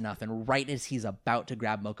fast enough. And right as he's about to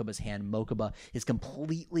grab Mokuba's hand, Mokuba is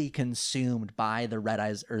completely consumed by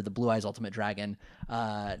the Blue Eyes Ultimate Dragon.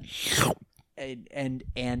 And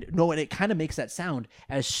it kind of makes that sound.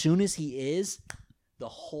 As soon as he is, the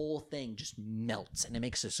whole thing just melts, and it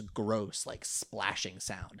makes this gross, like, splashing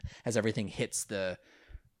sound as everything hits the,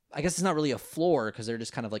 I guess it's not really a floor because they're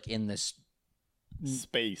just kind of like in this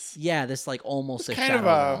space. Yeah, this like almost a Kind shadow of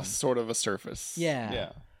a realm. sort of a surface.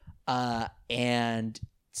 Yeah. And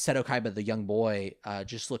Seto Kaiba, the young boy,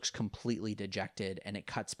 just looks completely dejected, and it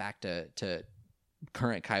cuts back to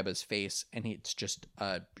current Kaiba's face, and it's just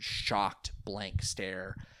a shocked blank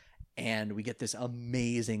stare. And we get this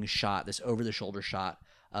amazing shot, this over-the-shoulder shot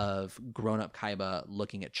of grown-up Kaiba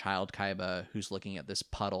looking at child Kaiba, who's looking at this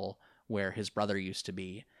puddle where his brother used to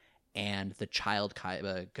be. And the child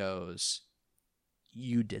Kaiba goes,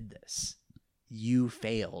 "You did this. You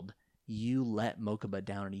failed. You let Mokuba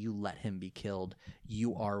down and you let him be killed.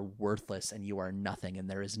 You are worthless and you are nothing, and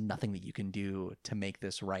there is nothing that you can do to make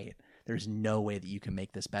this right. There's no way that you can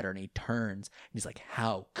make this better." And he turns and he's like,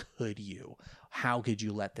 "How could you? How could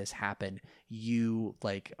you let this happen? You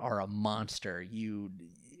like are a monster."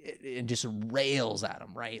 And just rails at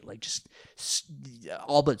him, right? Like just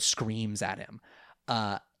all but screams at him.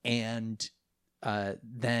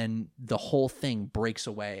 Then the whole thing breaks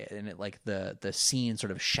away, and it like the scene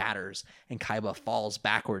sort of shatters, and Kaiba falls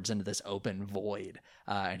backwards into this open void,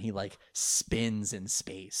 and he like spins in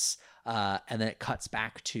space, and then it cuts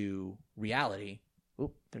back to reality.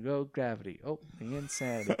 Oh, there goes gravity. Oh, the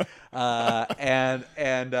insanity. Kaiba's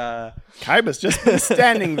just been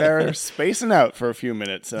standing there spacing out for a few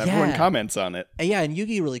minutes, and everyone comments on it. And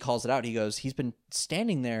Yugi really calls it out. He goes, he's been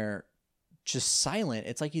standing there just silent.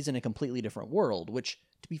 It's like he's in a completely different world, which,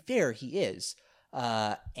 to be fair, he is.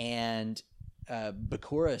 Bakura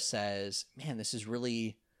says, "Man, this is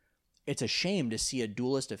really, it's a shame to see a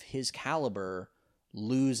duelist of his caliber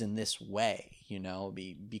lose in this way,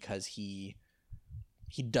 because he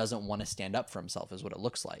doesn't want to stand up for himself," is what it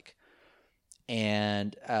looks like.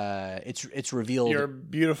 And it's revealed, your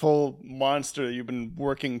beautiful monster that you've been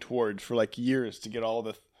working towards for like years to get all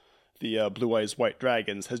the Blue Eyes White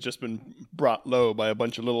Dragons has just been brought low by a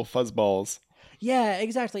bunch of little fuzzballs. Yeah,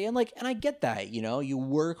 exactly. And I get that, you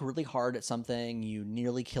work really hard at something, you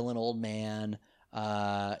nearly kill an old man,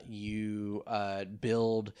 you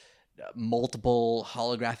build multiple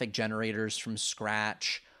holographic generators from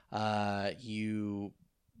scratch, you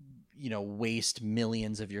waste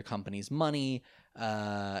millions of your company's money.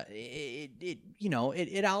 It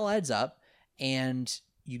all adds up, and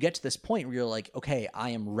you get to this point where you're like, okay,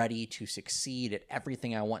 I am ready to succeed at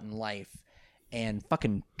everything I want in life, and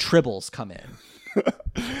fucking tribbles come in.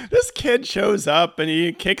 This kid shows up and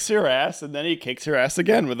he kicks your ass, and then he kicks your ass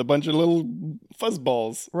again with a bunch of little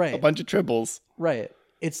fuzzballs. Right. A bunch of tribbles. Right.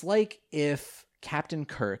 It's like if Captain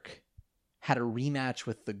Kirk had a rematch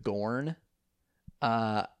with the Gorn,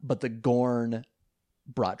 but the Gorn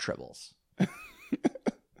brought tribbles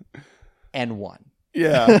and won.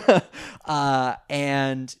 Yeah.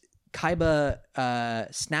 And Kaiba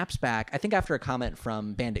snaps back, I think after a comment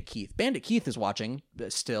from Bandit Keith. Bandit Keith is watching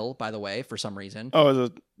still, by the way, for some reason. Oh, as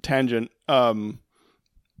a tangent. I've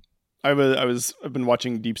been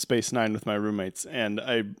watching Deep Space Nine with my roommates, and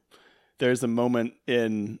there's a moment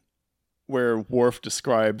in where Worf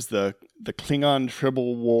describes the Klingon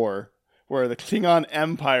Tribble War, where the Klingon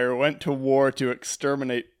Empire went to war to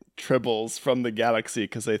exterminate tribbles from the galaxy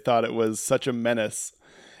because they thought it was such a menace.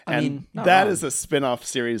 And that is a spin-off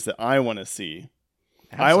series that I want to see.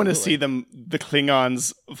 Absolutely. I want to see the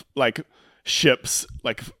Klingons like ships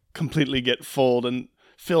like completely get filled and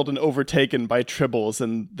overtaken by tribbles,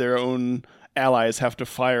 and their own allies have to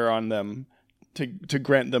fire on them to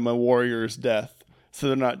grant them a warrior's death, so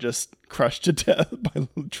they're not just crushed to death by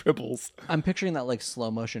tribbles. I'm picturing that like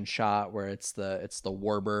slow motion shot where it's the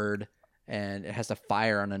warbird, and it has to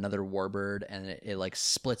fire on another warbird, and it like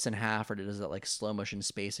splits in half, or it does that like slow motion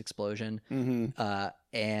space explosion. Mm-hmm.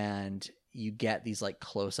 And you get these like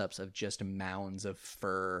close-ups of just mounds of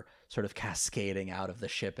fur sort of cascading out of the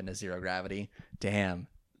ship into zero gravity. Damn.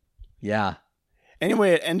 Yeah.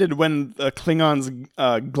 Anyway, it ended when the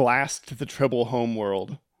Klingons glassed the Tribble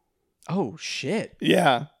homeworld. Oh, shit.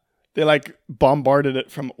 Yeah. They like bombarded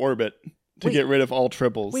it from orbit to get rid of all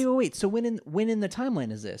tribbles. Wait. So when in the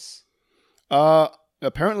timeline is this?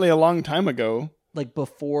 Apparently a long time ago. Like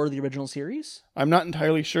before the original series? I'm not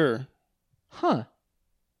entirely sure. Huh.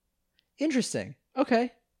 Interesting.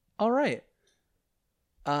 Okay. All right.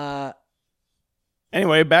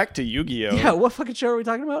 Anyway, back to Yu-Gi-Oh! Yeah, what fucking show are we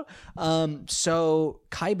talking about? So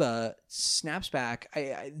Kaiba snaps back.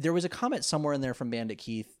 There was a comment somewhere in there from Bandit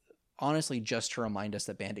Keith, honestly, just to remind us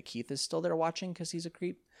that Bandit Keith is still there watching because he's a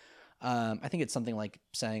creep. I think it's something like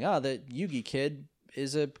saying, the Yugi kid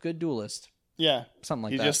is a good duelist. Yeah. Something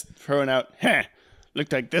like He's that. just throwing out,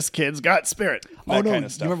 looked like this kid's got spirit. That Oh no! kind You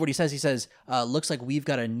of stuff. remember what he says? He says, "Looks like we've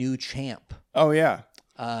got a new champ." Oh yeah.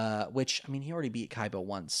 Which I mean, he already beat Kaiba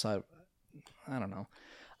once, so I don't know.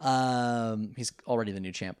 He's already the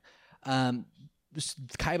new champ.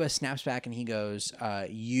 Kaiba snaps back and he goes,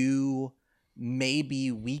 "You may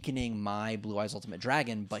be weakening my Blue Eyes Ultimate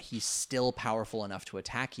Dragon, but he's still powerful enough to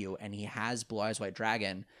attack you, and he has Blue Eyes White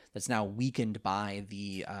Dragon that's now weakened by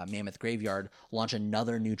the Mammoth Graveyard. Launch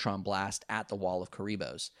another Neutron Blast at the Wall of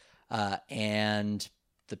Karibos, and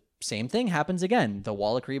the same thing happens again. The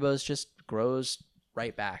Wall of Karibos just grows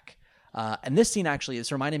right back." And this scene actually,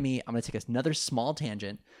 it's reminded me, I'm going to take another small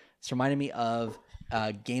tangent. It's reminded me of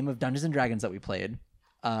a game of Dungeons and Dragons that we played,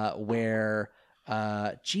 where,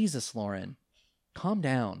 Jesus, Lauren, calm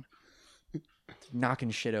down.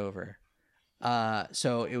 Knocking shit over.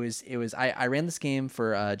 So it was, I ran this game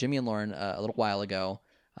for Jimmy and Lauren a little while ago.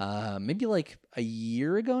 Maybe like a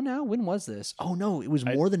year ago now. When was this? Oh no, it was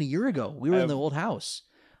more than a year ago. We were in the old house.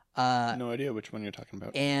 No idea which one you're talking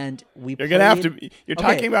about. And You're gonna have to. You're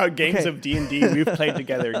talking about games of D&D we've played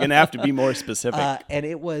together. You're gonna have to be more specific. And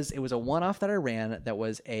it was a one-off that I ran that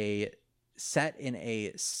was a set in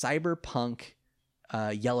a cyberpunk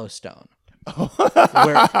Yellowstone,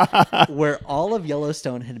 where all of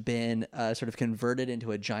Yellowstone had been sort of converted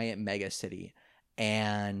into a giant mega city,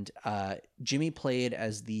 and Jimmy played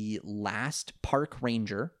as the last park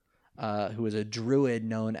ranger, who was a druid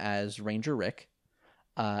known as Ranger Rick.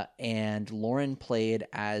 And Lauren played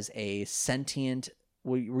as a sentient.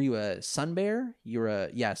 Were you a sun bear?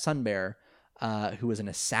 Sun bear, who was an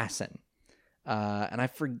assassin. And I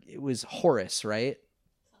forget, it was Horus, right?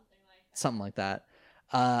 Something like that.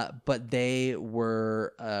 But they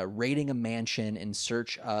were raiding a mansion in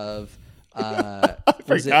search of. I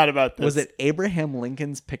forgot about this. Was it Abraham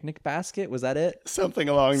Lincoln's picnic basket? Was that it? Something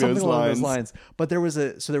along those lines. But there was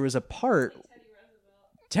a part.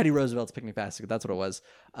 Teddy Roosevelt's picnic basket. That's what it was.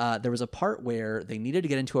 There was a part where they needed to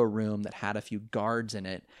get into a room that had a few guards in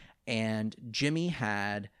it, and Jimmy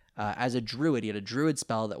had, as a druid, he had a druid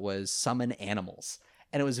spell that was summon animals,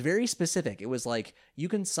 and it was very specific. It was like you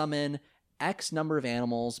can summon X number of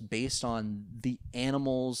animals based on the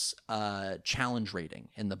animal's challenge rating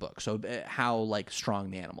in the book. So how like strong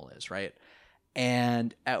the animal is, right?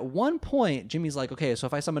 And at one point, Jimmy's like, okay, so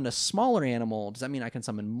if I summon a smaller animal, does that mean I can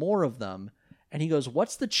summon more of them? And he goes,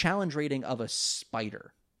 what's the challenge rating of a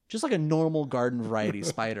spider? Just like a normal garden variety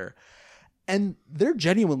spider. And there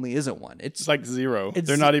genuinely isn't one. It's like 0.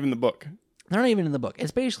 They're not even in the book. They're not even in the book.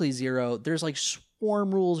 It's basically 0. There's like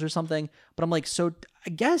swarm rules or something. But I'm like, so I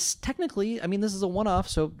guess technically, I mean, this is a one-off,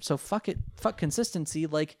 so fuck it. Fuck consistency.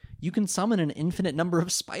 Like, you can summon an infinite number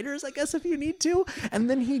of spiders, I guess, if you need to. And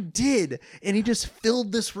then he did. And he just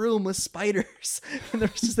filled this room with spiders. And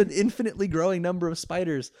there's just an infinitely growing number of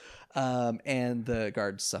spiders. And the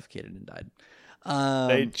guards suffocated and died.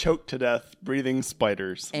 They choked to death breathing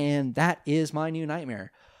spiders. And that is my new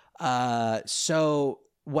nightmare. So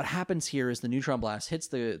what happens here is the neutron blast hits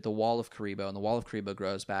the wall of Karibo, and the wall of Karibo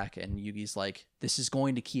grows back, and Yugi's like, this is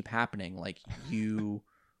going to keep happening. Like, you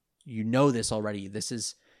know this already. This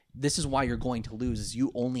is why you're going to lose, is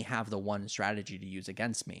you only have the one strategy to use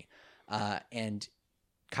against me. And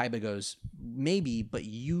Kaiba goes, maybe, but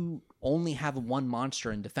you only have one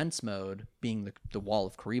monster in defense mode, being the wall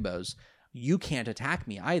of Karibos. You can't attack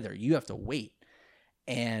me either. You have to wait.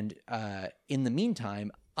 And in the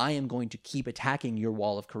meantime, I am going to keep attacking your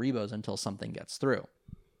wall of Karibos until something gets through.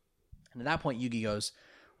 And at that point, Yugi goes,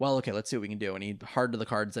 well, okay, let's see what we can do. And he hard to the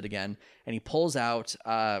cards it again. And he pulls out,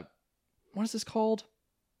 what is this called?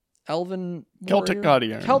 Elven Celtic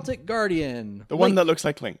Guardian. Celtic Guardian. The one that looks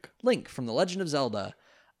like Link. Link from The Legend of Zelda.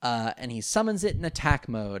 And he summons it in attack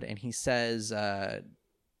mode. And he says, okay,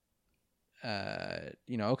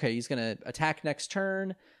 he's going to attack next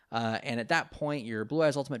turn. And at that point, your Blue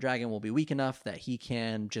Eyes Ultimate Dragon will be weak enough that he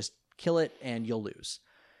can just kill it and you'll lose.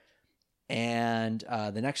 And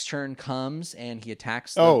the next turn comes and he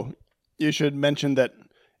attacks them. Oh, you should mention that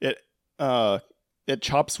it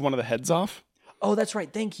chops one of the heads off. Oh, that's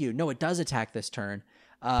right. Thank you. No, it does attack this turn.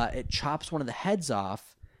 It chops one of the heads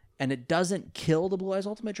off, and it doesn't kill the Blue Eyes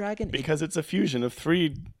Ultimate Dragon. Because it's a fusion of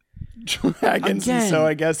 3 dragons, Again, so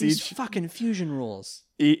I guess these each fucking fusion rules.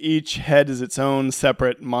 Each head is its own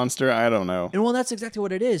separate monster. I don't know. And well, that's exactly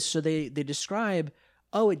what it is. So they describe,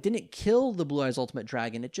 it didn't kill the Blue Eyes Ultimate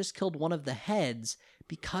Dragon. It just killed one of the heads.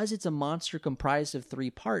 Because it's a monster comprised of 3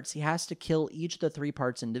 parts, he has to kill each of the 3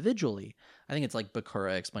 parts individually. I think it's like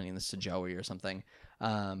Bakura explaining this to Joey or something.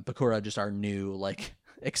 Bakura, just our new,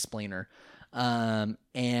 explainer.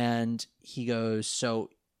 And he goes, so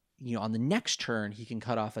on the next turn, he can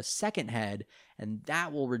cut off a second head, and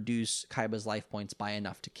that will reduce Kaiba's life points by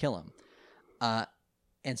enough to kill him.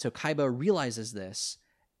 And so Kaiba realizes this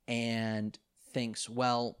and thinks,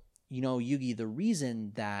 well, Yugi, the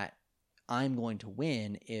reason that I'm going to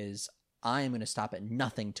win is I'm going to stop at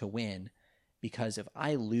nothing to win, because if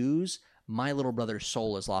I lose, my little brother's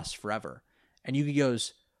soul is lost forever. And Yugi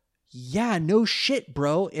goes, yeah, no shit,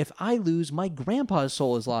 bro. If I lose, my grandpa's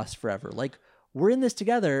soul is lost forever. Like, we're in this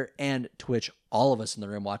together. And to which all of us in the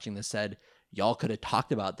room watching this said, y'all could have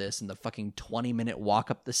talked about this in the fucking 20-minute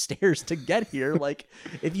walk up the stairs to get here. Like,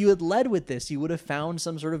 if you had led with this, you would have found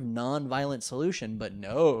some sort of non-violent solution. But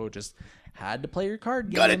no, just had to play your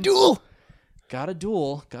card game. Got a duel. Got to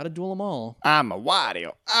duel them all. I'm a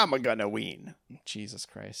Wario. I'm gonna win. Jesus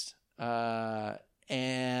Christ. And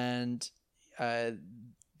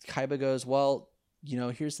Kaiba goes, well,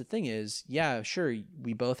 here's the thing is, yeah, sure,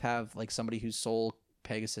 we both have like somebody whose soul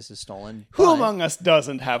Pegasus is stolen. Who but among us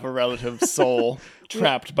doesn't have a relative soul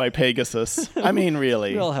trapped by Pegasus? I mean,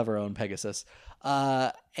 really. we all have our own Pegasus.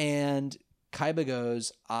 And Kaiba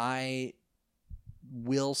goes, I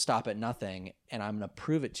will stop at nothing, and I'm going to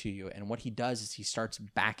prove it to you. And what he does is he starts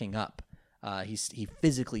backing up. He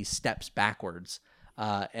physically steps backwards.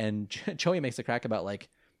 And Choi makes a crack about like,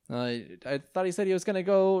 I thought he said he was going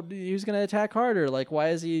to attack harder. Like, why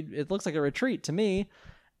is he, it looks like a retreat to me.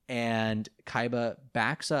 And Kaiba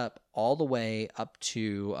backs up all the way up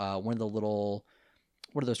to one of the little,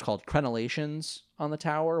 what are those called? Crenellations on the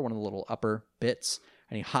tower, one of the little upper bits.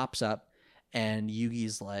 And he hops up, and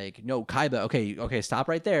Yugi's like, no, Kaiba, okay, stop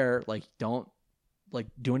right there. Like, don't like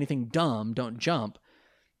do anything dumb. Don't jump.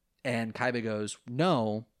 And Kaiba goes,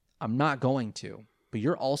 no, I'm not going to. But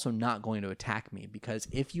you're also not going to attack me, because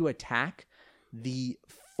if you attack, the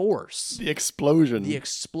force, the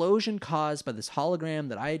explosion caused by this hologram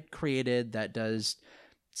that I created that does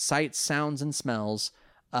sights, sounds, and smells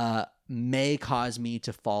may cause me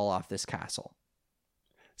to fall off this castle.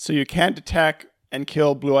 So you can't attack and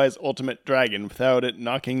kill Blue Eyes Ultimate Dragon without it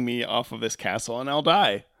knocking me off of this castle, and I'll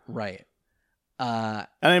die. Right. And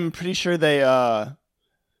I'm pretty sure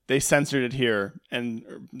they censored it here,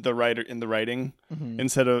 and the writing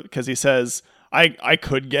instead of, because he says I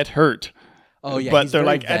could get hurt. Oh yeah, but they're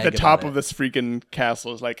like at the top of this freaking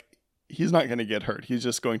castle. It's like he's not going to get hurt. He's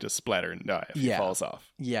just going to splatter and die if he falls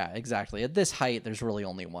off. Yeah, exactly. At this height, there's really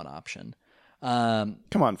only one option. Come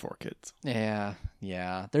on, 4Kids.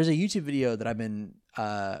 Yeah. There's a YouTube video that I've been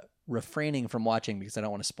refraining from watching because I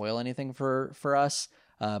don't want to spoil anything for us.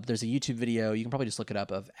 But there's a YouTube video, you can probably just look it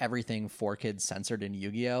up, of everything 4Kids censored in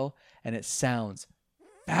Yu-Gi-Oh! And it sounds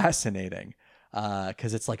fascinating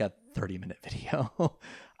because it's like a 30-minute video.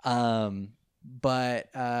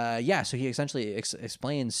 So he essentially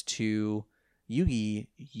explains to Yugi,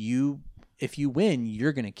 if you win,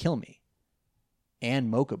 you're going to kill me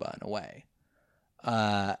and Mokuba in a way.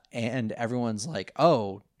 And everyone's like,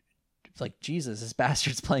 oh, like, Jesus, this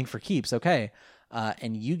bastard's playing for keeps. Okay.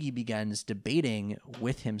 And Yugi begins debating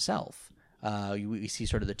with himself. We see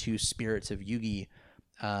sort of the two spirits of Yugi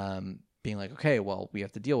being like, okay, well, we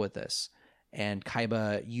have to deal with this. And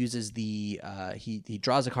Kaiba uses he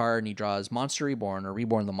draws a card, and he draws Monster Reborn, or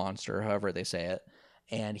Reborn the Monster, however they say it.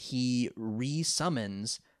 And he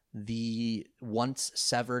resummons the once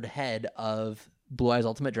severed head of Blue Eyes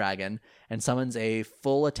Ultimate Dragon and summons a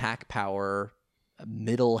full attack power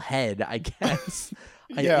middle head, I guess.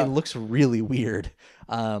 Yeah. It looks really weird.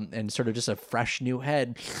 And sort of just a fresh new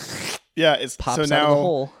head. Yeah, it's pops so out now of the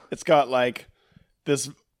hole. It's got like this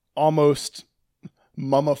almost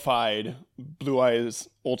mummified Blue Eyes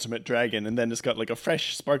Ultimate Dragon, and then it's got like a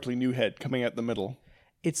fresh, sparkly new head coming out the middle.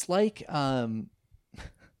 It's like no,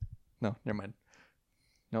 never mind.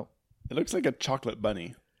 No. It looks like a chocolate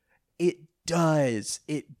bunny. It does.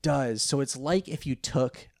 So it's like if you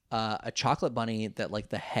took a chocolate bunny that like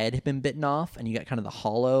the head had been bitten off, and you got kind of the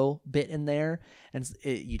hollow bit in there, and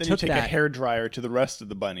you take a hairdryer to the rest of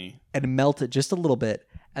the bunny and melt it just a little bit,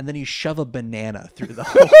 and then you shove a banana through the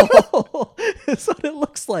hole. That's what it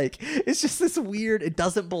looks like. It's just this weird, it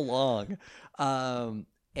doesn't belong.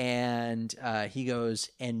 And he goes,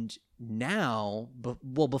 and now,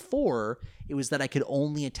 before it was that I could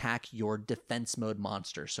only attack your defense mode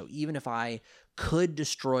monster. So even if I could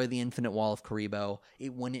destroy the Infinite Wall of Karibo,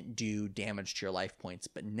 it wouldn't do damage to your life points.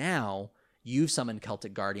 But now you've summoned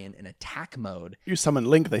Celtic Guardian in attack mode. You summon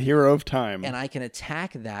Link, the hero of time. And I can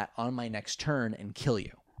attack that on my next turn and kill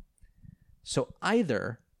you. So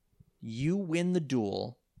either you win the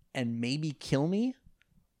duel and maybe kill me,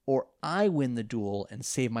 or I win the duel and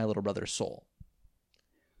save my little brother's soul.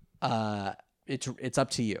 It's up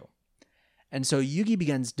to you. And so Yugi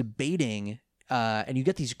begins debating and you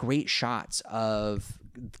get these great shots of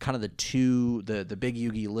kind of the big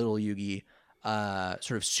Yugi, little Yugi,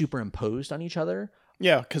 sort of superimposed on each other.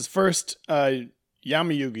 Yeah, because first, Yami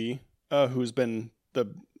Yugi, who's been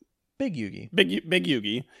the Big Yugi. big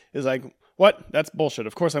Yugi, is like, what? That's bullshit.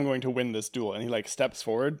 Of course I'm going to win this duel. And he like steps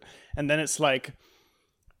forward. And then it's like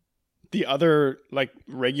the other like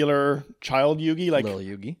regular child Yugi, like little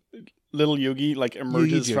Yugi, like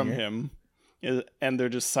emerges Yugi from Jr. him. And they're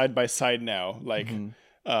just side by side now. Like,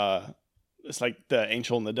 it's like the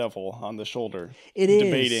angel and the devil on the shoulder. It is.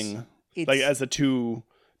 Debating, like as the two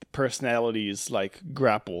personalities like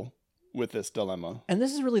grapple with this dilemma. And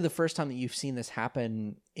this is really the first time that you've seen this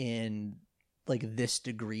happen in like this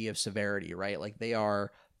degree of severity, right? Like they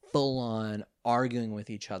are full on arguing with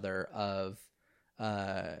each other of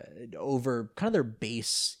over kind of their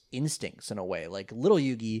base instincts in a way. Like little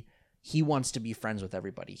Yugi, he wants to be friends with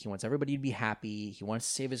everybody. He wants everybody to be happy. He wants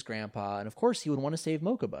to save his grandpa. And of course he would want to save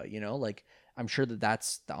Mokuba, you know, like I'm sure that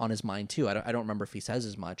that's on his mind too. I don't remember if he says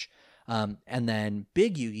as much. And then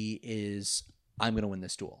Big Yugi is, I'm going to win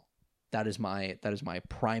this duel. That is my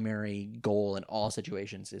primary goal in all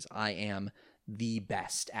situations is I am the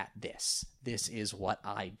best at this. This is what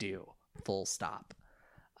I do. Full stop.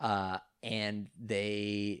 And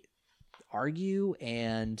they argue,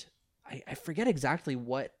 and I forget exactly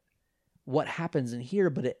what happens in here,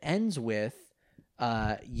 but it ends with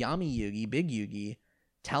Yami Yugi, Big Yugi,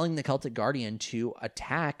 telling the Celtic Guardian to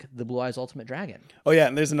attack the Blue Eyes Ultimate Dragon. Oh yeah,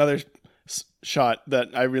 and there's another shot that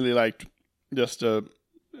I really liked, just to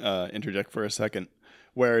interject for a second,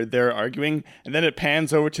 where they're arguing, and then it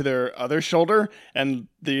pans over to their other shoulder, and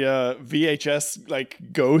the VHS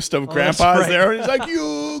like ghost of Grandpa is there, and he's like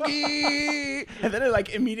Yugi, and then it like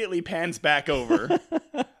immediately pans back over,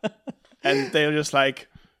 and they'll just like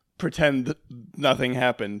pretend nothing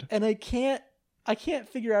happened. And I can't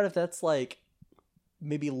figure out if that's like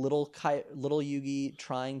maybe little Yugi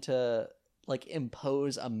trying to like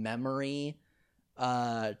impose a memory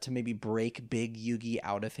to maybe break Big Yugi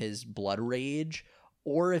out of his blood rage,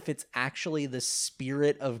 or if it's actually the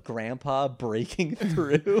spirit of Grandpa breaking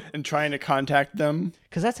through and trying to contact them.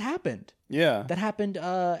 Because that's happened. Yeah. That happened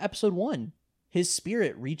episode 1. His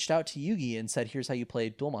spirit reached out to Yugi and said, here's how you play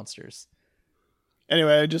Duel Monsters.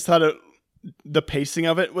 Anyway, I just thought the pacing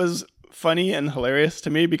of it was funny and hilarious to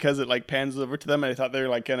me because it like pans over to them and I thought they were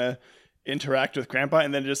like gonna interact with Grandpa,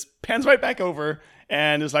 and then just pans right back over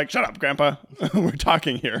and is like, shut up, Grandpa. We're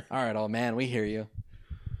talking here. All right, old man, we hear you.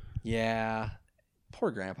 Yeah.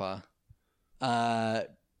 Poor Grandpa. But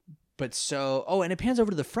so, and it pans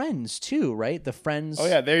over to the friends too, right? The friends. Oh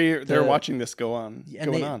yeah, they're watching this go on.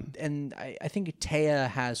 And I think Taya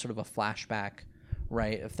has sort of a flashback,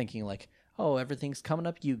 right, of thinking like, oh, everything's coming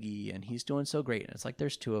up Yugi and he's doing so great. And it's like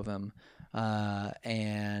there's 2 of them.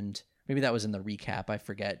 And maybe that was in the recap, I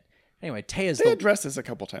forget. Anyway, they addressed this a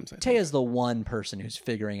couple times. Taya's the one person who's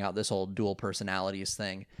figuring out this whole dual personalities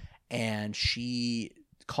thing, and she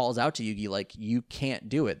calls out to Yugi like, you can't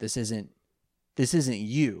do it. This isn't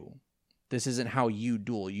you. This isn't how you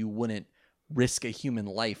duel. You wouldn't risk a human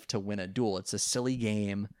life to win a duel. It's a silly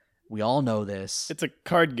game. We all know this. It's a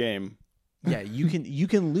card game. Yeah, you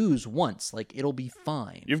can lose once. Like, it'll be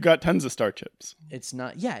fine. You've got tons of star chips. It's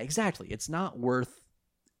not. Yeah, exactly. It's not worth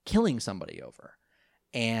killing somebody over.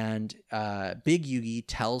 And Big Yugi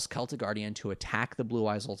tells Celtic Guardian to attack the Blue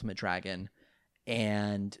Eyes Ultimate Dragon,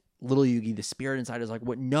 and little Yugi, the spirit inside, is like,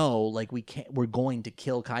 "What? No! Like we can't. We're going to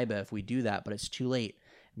kill Kaiba if we do that, but it's too late."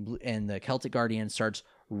 And the Celtic Guardian starts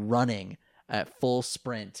running at full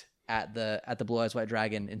sprint at the Blue Eyes White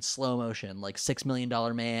Dragon in slow motion, like $6 Million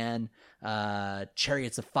Man,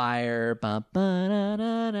 Chariots of Fire,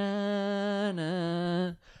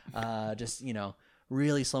 just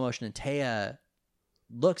really slow motion. And Taya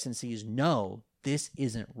looks and sees, no, this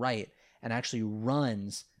isn't right, and actually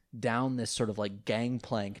runs down this sort of like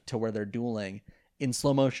gangplank to where they're dueling in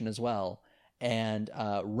slow motion as well, and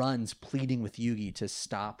runs pleading with Yugi to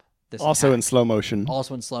stop this also attack. In slow motion.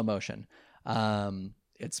 Also in slow motion.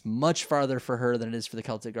 It's much farther for her than it is for the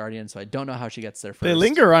Celtic Guardian, so I don't know how she gets there first. They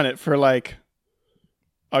linger on it for like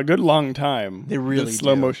a good long time. They really the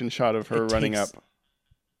slow do. motion shot of her running up.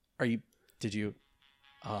 Did you?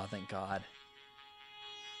 Oh, thank God.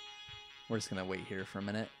 We're just going to wait here for a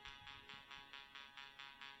minute.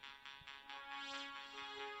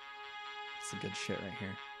 It's a good shit right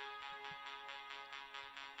here.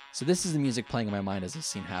 So this is the music playing in my mind as this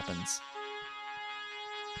scene happens.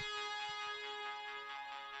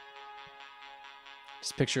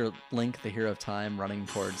 Just picture Link, the hero of time, running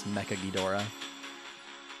towards Mecha Ghidorah.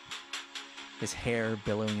 His hair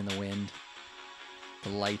billowing in the wind. The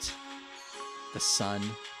light. The sun.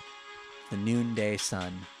 the noonday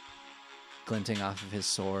sun glinting off of his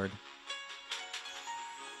sword.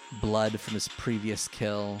 Blood from his previous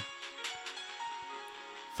kill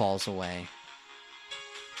falls away.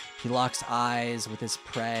 He locks eyes with his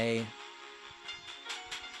prey,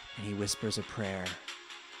 and he whispers a prayer.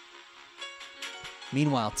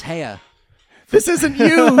 Meanwhile, Taya... This isn't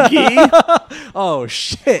you, Gee! Oh,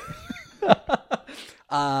 shit!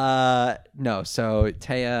 No, so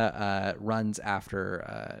Taya runs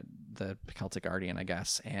after the Celtic Guardian, I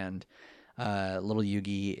guess, and little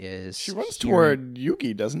Yugi is... She runs hearing- toward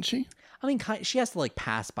Yugi, doesn't she? I mean, she has to like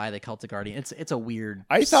pass by the Celtic Guardian. It's a weird.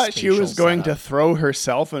 I thought she was spatial going to setup. throw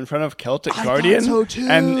herself in front of Celtic I Guardian, thought so too.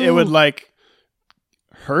 and it would like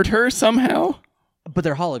hurt her somehow. But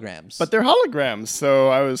they're holograms. But they're holograms, so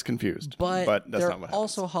I was confused. But that's they're not what happens.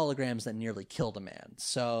 also holograms that nearly killed a man.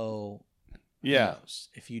 So who Yeah, knows?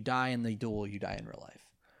 If you die in the duel, you die in real life.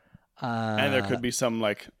 and there could be some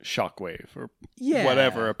like shockwave or yeah,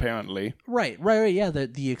 whatever. Apparently, Right. Yeah,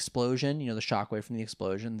 the explosion, the shockwave from the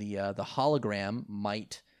explosion, the hologram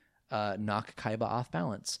might knock Kaiba off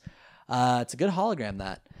balance. It's a good hologram,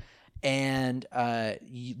 that. And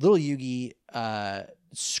little Yugi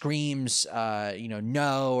screams,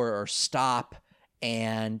 no or stop,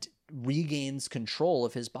 and regains control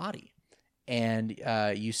of his body. And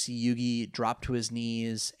you see Yugi drop to his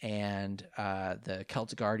knees, and the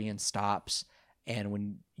Celtic Guardian stops. And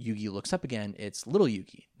when Yugi looks up again, it's little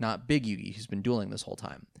Yugi, not big Yugi, who's been dueling this whole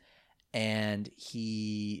time. And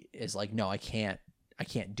he is like, no, I can't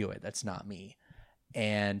do it. That's not me.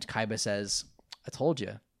 And Kaiba says, I told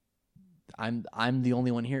you, I'm the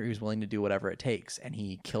only one here who's willing to do whatever it takes. And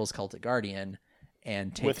he kills Celtic Guardian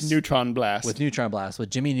and takes with Neutron Blast. with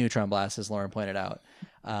Jimmy Neutron Blast, as Lauren pointed out,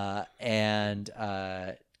 and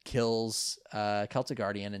kills Celtic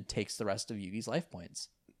Guardian and takes the rest of Yugi's life points.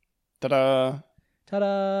 Ta-da!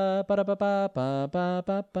 Ta-da!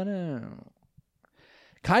 Ba-da-ba-ba-ba-ba-ba-ba-da.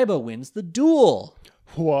 Kaiba wins the duel.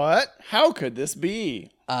 What? How could this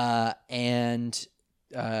be? And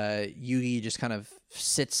Yugi just kind of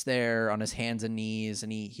sits there on his hands and knees,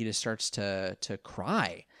 and he just starts to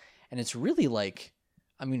cry. And it's really like,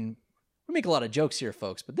 I mean, we make a lot of jokes here,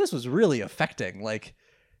 folks, but this was really affecting. Like,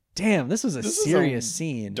 damn, this was a This is serious a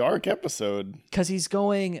scene. Dark episode. Because he's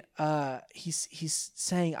going, he's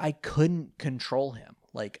saying, I couldn't control him.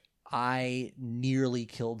 Like, I nearly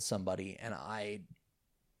killed somebody, and I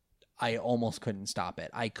almost couldn't stop it.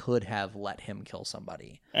 I could have let him kill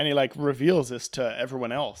somebody. And he like reveals this to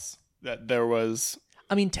everyone else that there was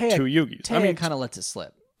I mean, Taya, two Yugis. Taya kind of lets it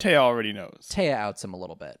slip. Taya already knows. Taya outs him a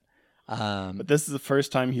little bit. But this is the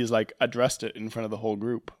first time he's like addressed it in front of the whole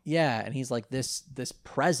group. Yeah, and he's like, this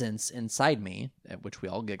presence inside me, at which we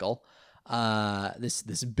all giggle.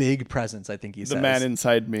 This big presence, I think he says. The man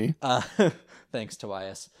inside me. Thanks,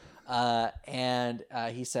 Tobias. And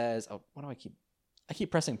he says, oh, what do I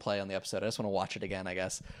keep pressing play on the episode. I just want to watch it again, I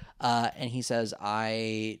guess. And he says,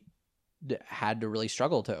 I had to really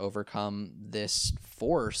struggle to overcome this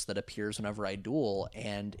force that appears whenever I duel,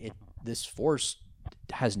 and this force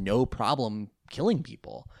has no problem killing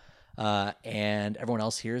people. And everyone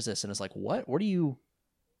else hears this and is like, what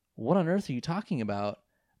on earth are you talking about?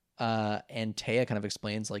 And Taya kind of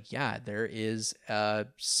explains, like, yeah, there is a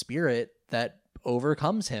spirit that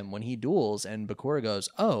overcomes him when he duels. And Bakura goes,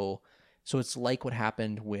 oh, so it's like what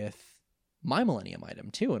happened with my Millennium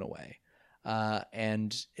Item too, in a way.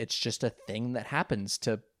 And it's just a thing that happens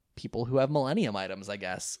to people who have Millennium Items, I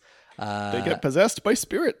guess. They get possessed by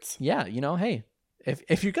spirits. Yeah, hey,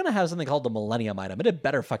 if you're gonna have something called the Millennium Item, it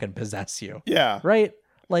better fucking possess you, Yeah. right?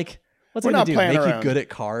 Like, what's We're it gonna not do? playing Make around. you good at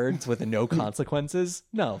cards with no consequences?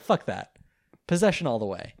 No, fuck that. Possession all the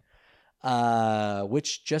way.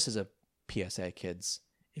 Which, just as a PSA, kids,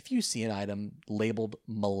 if you see an item labeled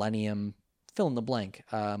Millennium, fill in the blank,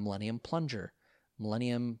 Millennium Plunger,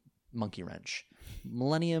 Millennium Monkey Wrench,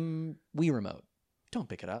 Millennium Wii Remote, don't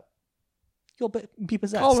pick it up. You'll be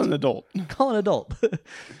possessed. Call an adult. Call an adult.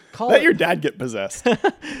 Let your dad get possessed.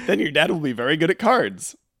 Then your dad will be very good at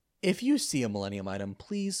cards. If you see a Millennium Item,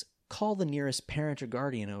 please call the nearest parent or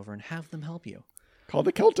guardian over and have them help you. Call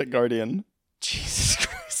the Celtic Guardian. Jesus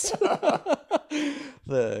Christ.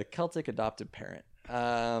 The Celtic adopted parent.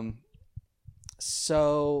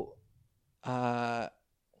 So, where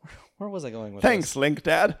was I going with Thanks, this? Link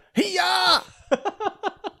Dad. Hiya!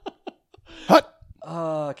 Hut!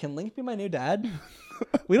 Can Link be my new dad?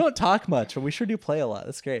 We don't talk much, but we sure do play a lot.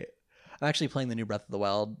 That's great. I'm actually playing the new Breath of the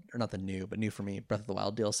Wild, or not the new, but new for me, Breath of the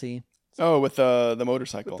Wild DLC. Oh, with the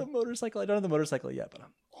motorcycle. The motorcycle. I don't have the motorcycle yet, but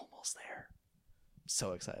I'm almost there. I'm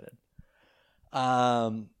so excited.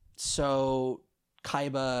 So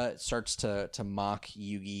Kaiba starts to mock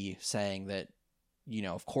Yugi, saying that, you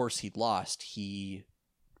know, of course he'd lost. He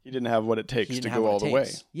didn't have what it takes didn't to have go what all it the way.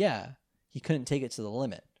 takes. Yeah, he couldn't take it to the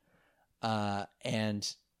limit.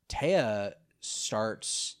 And Taya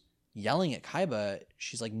starts yelling at Kaiba.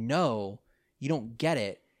 She's like, "No, you don't get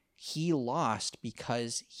it. He lost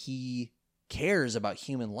because he cares about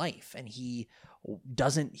human life, and he's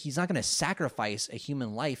not going to sacrifice a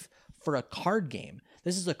human life for a card game.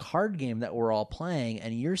 This is a card game that we're all playing,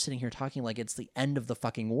 and you're sitting here talking like it's the end of the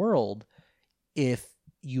fucking world if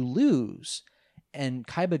you lose." And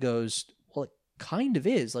Kaiba goes, "Well, it kind of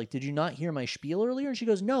is. Like, did you not hear my spiel earlier?" And she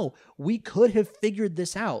goes, "No, we could have figured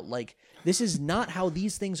this out. Like, this is not how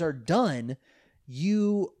these things are done.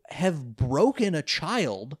 You have broken a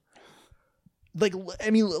child. Like,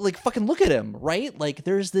 I mean, like, fucking look at him, right? Like,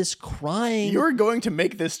 there's this crying." You're going to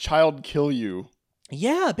make this child kill you.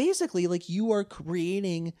 Yeah, basically, like, you are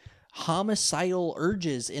creating homicidal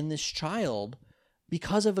urges in this child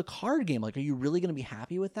because of a card game. Like, are you really going to be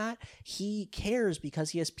happy with that? He cares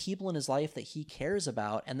because he has people in his life that he cares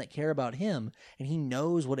about and that care about him, and he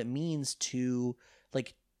knows what it means to,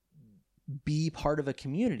 like, be part of a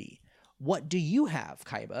community. What do you have,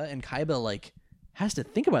 Kaiba? And Kaiba, like, has to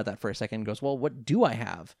think about that for a second and goes, "Well, what do I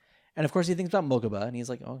have?" And of course he thinks about Mokuba, and he's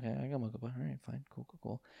like, "Okay, I got Mokuba. All right, fine,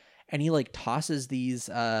 cool." And he, like, tosses these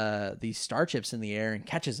star chips in the air and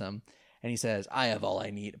catches them, and he says, "I have all I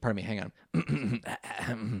need." Pardon me, hang on.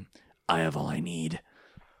 "I have all I need."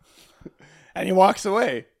 And he walks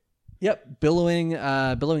away. Yep,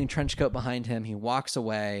 billowing trench coat behind him. He walks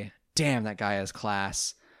away. Damn, that guy has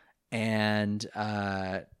class. And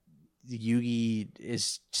Yugi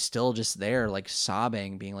is still just there, like,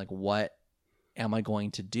 sobbing, being like, "What am I going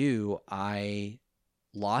to do? I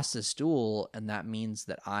lost this duel, and that means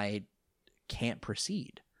that I can't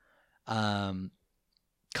proceed."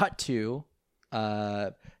 Cut to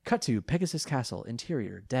Pegasus Castle,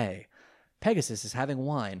 interior, day. Pegasus is having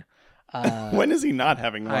wine. When is he not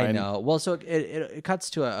having wine? I know. Well, so it cuts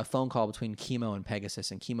to a phone call between Kimo and Pegasus,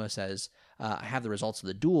 and Kimo says, "I have the results of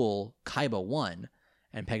the duel. Kaiba won."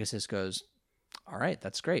 And Pegasus goes, "All right,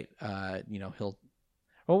 that's great. You know, he'll."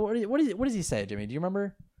 Well, what does he say, Jimmy? Do you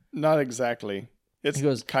remember? Not exactly. It's He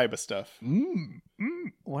goes, Kaiba stuff.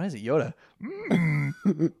 What is it, Yoda?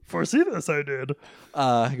 Foresee this, I did.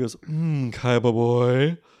 He goes, "Kaiba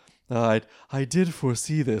boy, I did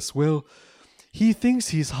foresee this. Well, he thinks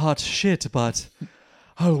he's hot shit, but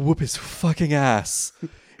I'll whoop his fucking ass."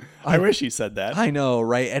 I wish he said that. I know,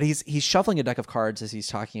 right? And he's shuffling a deck of cards as he's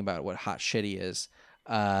talking about what hot shit he is.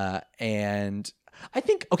 And I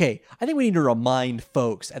think we need to remind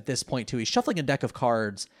folks at this point too. He's shuffling a deck of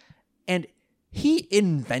cards, and he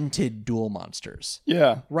invented duel monsters.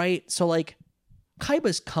 Yeah. Right? So, like,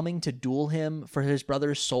 Kaiba's coming to duel him for his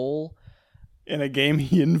brother's soul In a game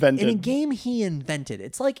he invented. in a game he invented.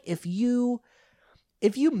 It's like if you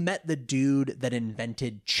met the dude that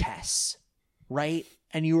invented chess, right?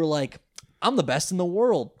 And you were like, "I'm the best in the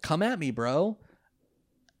world. Come at me, bro."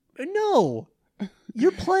 No.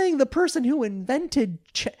 You're playing the person who invented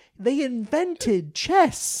they invented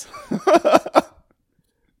chess.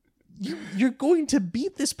 You're going to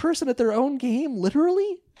beat this person at their own game,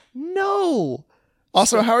 literally? No.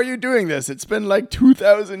 Also, how are you doing this? It's been like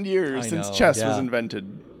 2,000 years I since know, chess yeah. was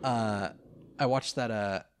invented. I watched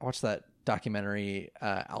that documentary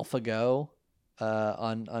AlphaGo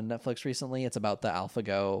on Netflix recently. It's about the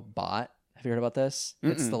AlphaGo bot. Have you heard about this?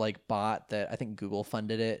 It's the, like, bot that I think Google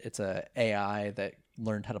funded it. It's a AI that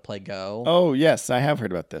learned how to play Go. Oh, yes, I have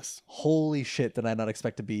heard about this. Holy shit, did I not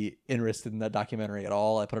expect to be interested in that documentary at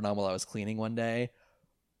all. I put it on while I was cleaning one day.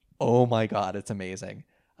 Oh my god, it's amazing.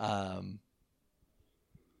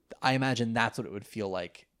 I imagine that's what it would feel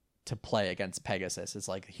like to play against Pegasus. It's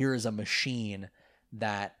like, here is a machine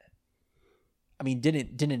that, I mean,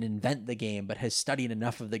 didn't invent the game, but has studied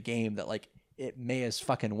enough of the game that, like, it may as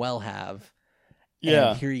fucking well have.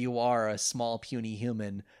 Yeah. And here you are, a small puny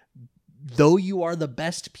human. Though you are the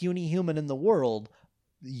best puny human in the world,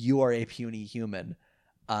 you are a puny human.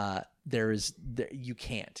 You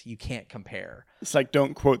can't compare. It's like,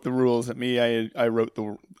 don't quote the rules at me. I wrote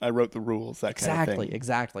the rules. That kind of thing.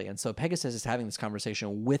 Exactly. And so Pegasus is having this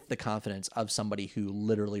conversation with the confidence of somebody who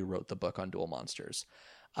literally wrote the book on Duel Monsters.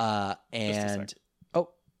 And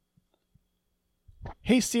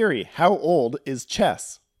Hey Siri, how old is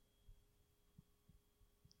chess?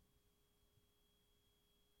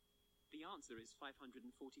 The answer is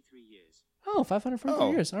 543 years.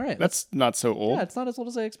 543 years. All right. That's not so old. Yeah, it's not as old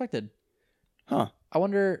as I expected. Huh. I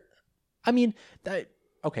wonder. I mean,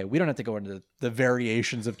 okay, we don't have to go into the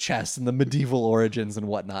variations of chess and the medieval origins and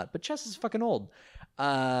whatnot, but chess is fucking old.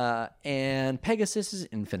 And Pegasus is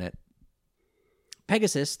infinite.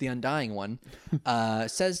 Pegasus, the Undying One,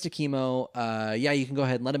 says to Chemo, yeah, you can go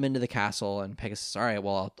ahead and let him into the castle. And Pegasus, all right,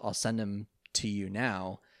 well, I'll send him to you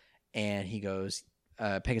now. And he goes,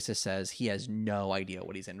 Pegasus says he has no idea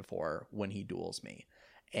what he's in for when he duels me.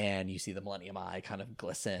 And you see the Millennium Eye kind of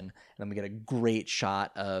glisten. And then we get a great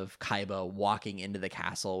shot of Kaiba walking into the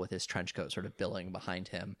castle with his trench coat sort of billowing behind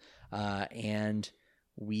him. And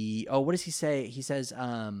what does he say? He says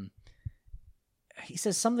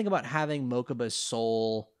something about having Mokuba's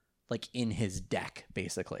soul like in his deck,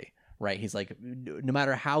 basically, right? He's like, no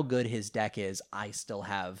matter how good his deck is, I still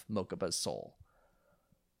have Mokuba's soul.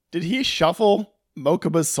 Did he shuffle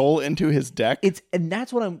Mokuba's soul into his deck?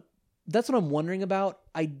 That's what I'm wondering about.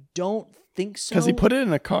 I don't think so. Because he put it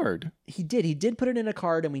in a card. He did put it in a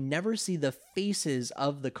card, and we never see the faces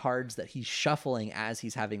of the cards that he's shuffling as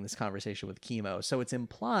he's having this conversation with Chemo. So it's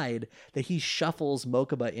implied that he shuffles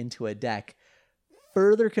Mokuba into a deck,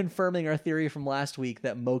 further confirming our theory from last week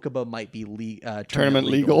that Mokuba might be tournament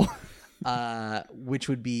legal. Which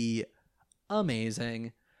would be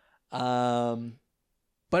amazing. But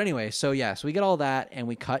anyway, so we get all that, and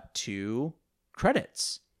we cut to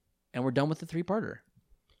credits. And we're done with the 3-parter.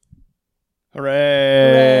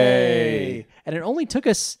 Hooray! And it only took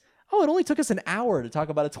us an hour to talk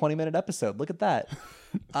about a 20-minute episode. Look at that.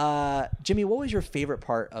 Jimmy, what was your favorite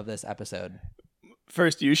part of this episode?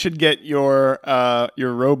 First, you should get your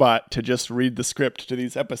robot to just read the script to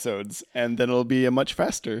these episodes, and then it'll be a much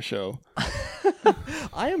faster show.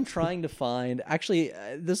 I am trying to find... Actually,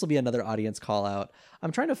 this will be another audience call out.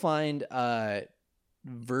 I'm trying to find...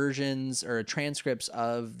 versions or transcripts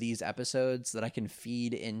of these episodes that I can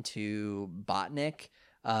feed into Botnik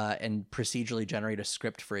and procedurally generate a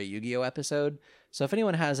script for a Yu-Gi-Oh episode. So if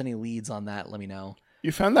anyone has any leads on that, let me know.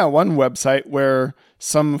 You found that one website where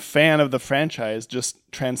some fan of the franchise just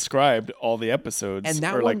transcribed all the episodes, and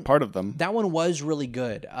that or like part of them. That one was really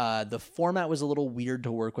good. The format was a little weird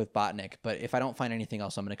to work with Botnik, but if I don't find anything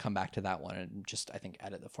else, I'm going to come back to that one and just, I think,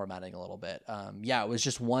 edit the formatting a little bit. It was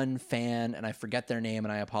just one fan, and I forget their name,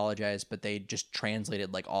 and I apologize, but they just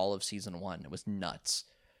translated like all of season 1. It was nuts.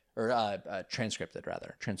 Or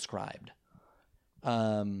transcribed.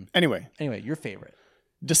 Anyway, your favorite.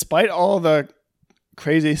 Despite all the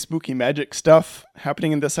crazy spooky magic stuff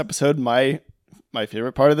happening in this episode, my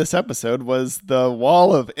favorite part of this episode was the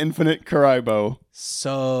Wall of Infinite Kuraibo.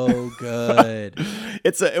 So good.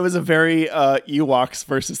 It was a very Ewoks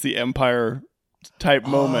versus the Empire type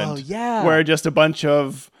moment. Yeah. Where just a bunch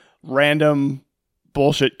of random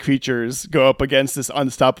bullshit creatures go up against this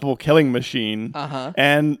unstoppable killing machine.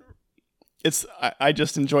 And I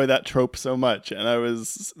just enjoy that trope so much, and I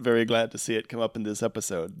was very glad to see it come up in this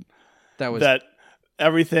episode. That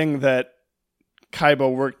everything that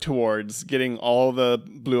Kaiba worked towards, getting all the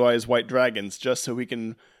Blue Eyes White Dragons, just so we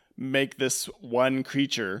can make this one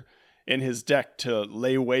creature in his deck to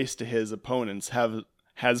lay waste to his opponents,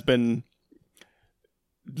 has been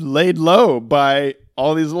laid low by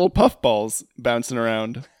all these little puffballs bouncing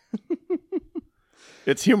around.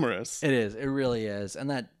 It's humorous. It is. It really is. And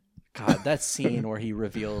that scene where he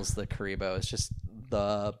reveals the Kuribo is just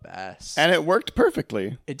the best. And it worked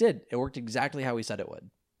perfectly. It did. It worked exactly how we said it would.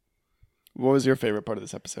 What was your favorite part of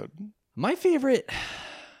this episode? My favorite,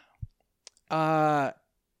 I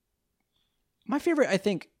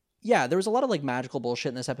think, there was a lot of like magical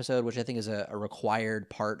bullshit in this episode, which I think is a required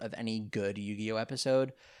part of any good Yu-Gi-Oh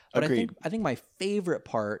episode. But Agreed. I think my favorite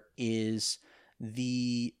part is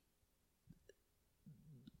the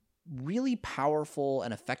really powerful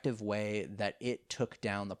and effective way that it took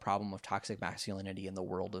down the problem of toxic masculinity in the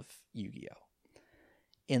world of Yu-Gi-Oh.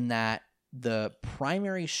 In that the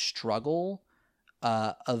primary struggle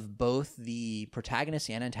of both the protagonist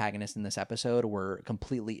and antagonist in this episode were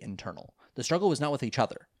completely internal. The struggle was not with each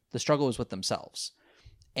other. The struggle was with themselves.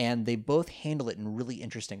 And they both handle it in really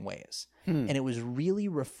interesting ways. And it was really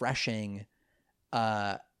refreshing.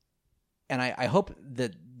 And I hope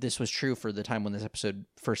that this was true for the time when this episode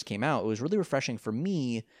first came out. It was really refreshing for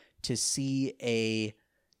me to see a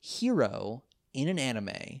hero in an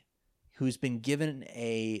anime who's been given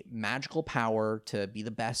a magical power to be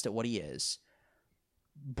the best at what he is,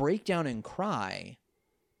 break down and cry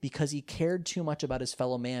because he cared too much about his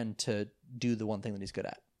fellow man to do the one thing that he's good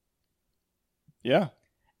at. Yeah.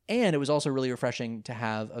 And it was also really refreshing to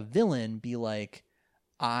have a villain be like,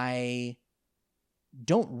 I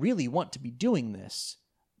don't really want to be doing this,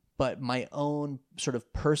 but my own sort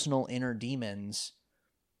of personal inner demons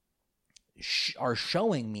are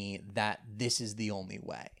showing me that this is the only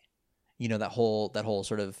way. You know, that whole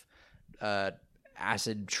sort of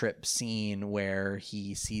acid trip scene where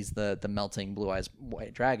he sees the melting Blue Eyes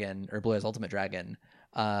White Dragon, or Blue Eyes Ultimate Dragon,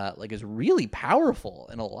 like is really powerful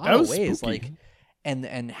in a lot That of was ways. spooky. Like,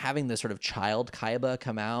 and having this sort of child Kaiba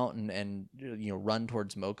come out and run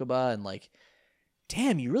towards Mokuba, and like,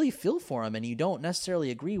 damn, you really feel for him, and you don't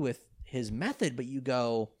necessarily agree with his method, but you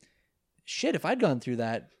go, shit, if I'd gone through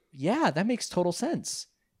that, yeah, that makes total sense.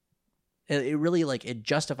 It really, like, it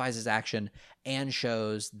justifies his action and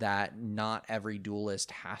shows that not every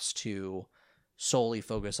duelist has to solely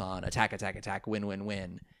focus on attack, win, win,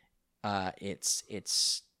 win.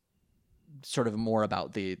 It's sort of more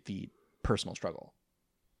about the personal struggle.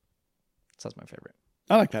 So that's my favorite.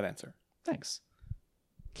 I like that answer. Thanks.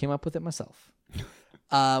 Came up with it myself.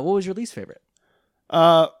 What was your least favorite?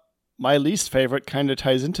 My least favorite kind of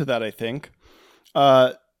ties into that, I think.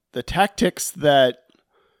 The tactics that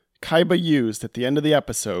Kaiba used at the end of the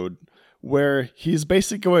episode, where he's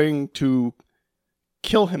basically going to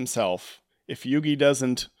kill himself if Yugi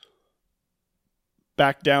doesn't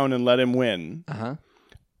back down and let him win,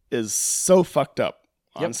 is so fucked up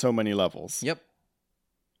on so many levels. Yep.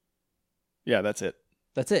 Yeah, that's it.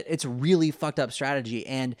 That's it. It's really fucked up strategy,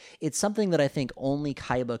 and it's something that I think only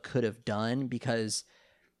Kaiba could have done, because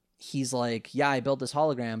he's like, yeah, I built this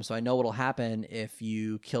hologram, so I know what'll happen if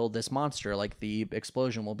you kill this monster. Like, the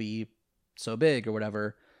explosion will be so big or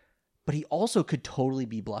whatever. But he also could totally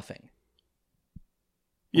be bluffing.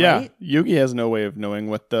 Yeah, right? Yugi has no way of knowing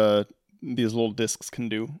what these little discs can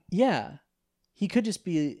do. Yeah. He could just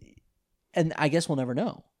be, and I guess we'll never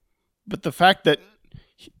know. But the fact that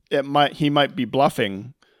he might be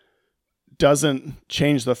bluffing doesn't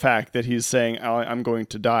change the fact that he's saying, I'm going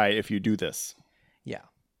to die if you do this. Yeah.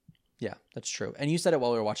 Yeah, that's true. And you said it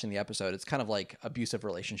while we were watching the episode. It's kind of like abusive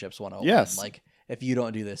relationships 101. Yes. Like, if you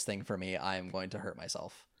don't do this thing for me, I am going to hurt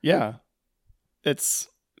myself. Yeah. That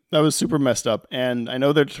was super messed up. And I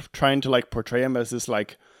know they're trying to like portray him as this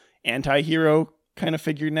like anti-hero kind of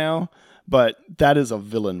figure now, but that is a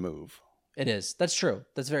villain move. It is. That's true.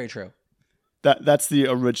 That's very true. That's the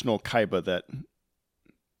original Kaiba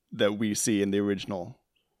that we see in the original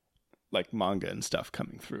like manga and stuff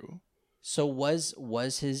coming through. So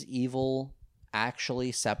was his evil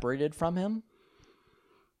actually separated from him?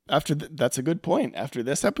 That's a good point. After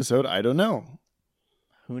this episode, I don't know.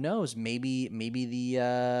 Who knows? Maybe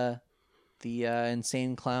the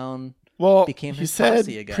insane clown. Well, became he his said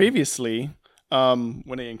posse again. previously,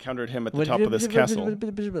 when he encountered him at the top of this castle.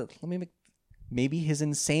 Maybe his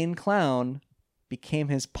insane clown became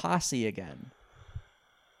his posse again.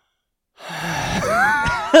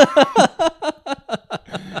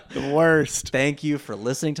 The worst. Thank you for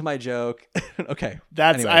listening to my joke. Okay.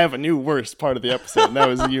 Anyway. I have a new worst part of the episode, and that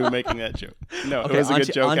was you making that joke. No, Okay, it was a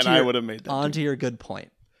good joke, and I would have made that On joke. to your good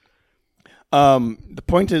point. The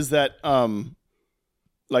point is that,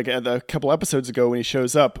 like a couple episodes ago when he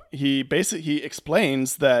shows up, he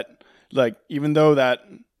explains that, like, even though that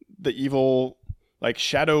the evil, like,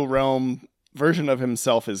 Shadow Realm version of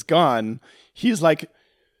himself is gone, he's, like,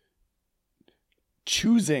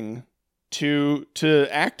 choosing to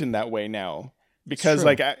act in that way now. Because,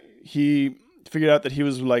 like, he figured out that he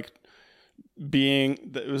was, like,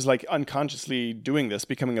 unconsciously doing this,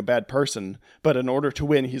 becoming a bad person. But in order to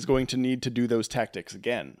win, he's going to need to do those tactics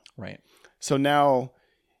again. Right. So now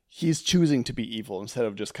he's choosing to be evil instead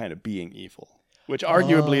of just kind of being evil, which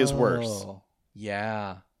arguably is worse.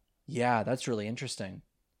 Yeah. Yeah, that's really interesting.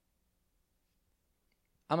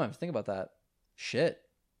 I'm going to think about that. Shit.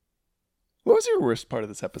 What was your worst part of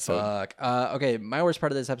this episode? Fuck. Okay, my worst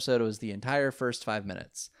part of this episode was the entire first 5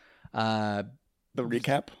 minutes. The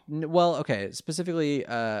recap? Well, okay, specifically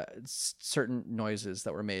certain noises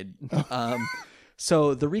that were made.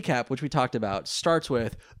 So the recap, which we talked about, starts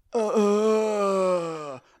with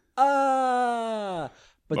but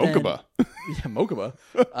Mokuba. Yeah, Mokuba.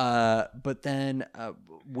 But then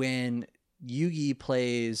when Yugi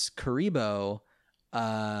plays Kuribo,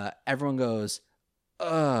 everyone goes,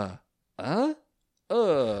 There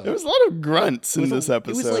was a lot of grunts in this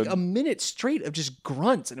episode. It was like a minute straight of just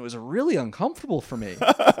grunts, and it was really uncomfortable for me.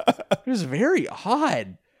 It was very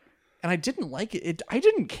odd, and I didn't like it. I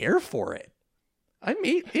didn't care for it.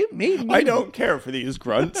 It made me. I don't care for these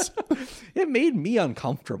grunts. It made me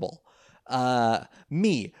uncomfortable.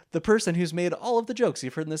 Me, the person who's made all of the jokes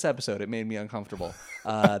you've heard in this episode, it made me uncomfortable.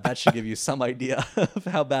 That should give you some idea of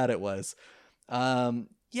how bad it was.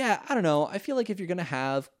 Yeah, I don't know. I feel like if you're gonna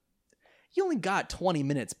have, you only got 20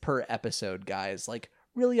 minutes per episode, guys. Like,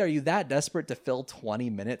 really, are you that desperate to fill 20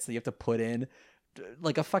 minutes that you have to put in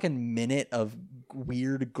like a fucking minute of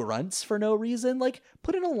weird grunts for no reason? Like,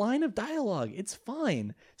 put in a line of dialogue. It's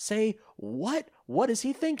fine. Say, what is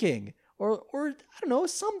he thinking? or I don't know,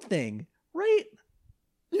 something, right?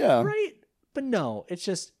 Yeah. Right? But no, it's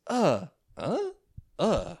just It's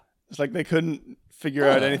like they couldn't figure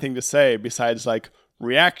out anything to say besides like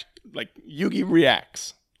react, like Yugi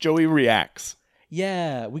reacts, Joey reacts.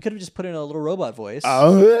 Yeah, we could have just put in a little robot voice.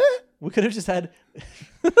 We could have just had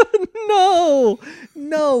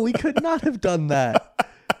No, we could not have done that.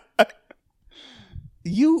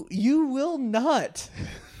 You will not.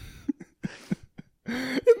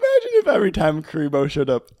 Imagine if every time Karibo showed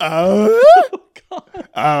up, God.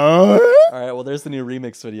 All All right, well, there's the new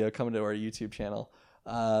remix video coming to our YouTube channel.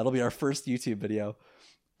 It'll be our first YouTube video.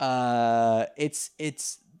 It's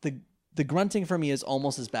the grunting for me is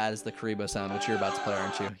almost as bad as the Karibo sound, which you're about to play,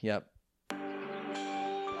 aren't you? Yep.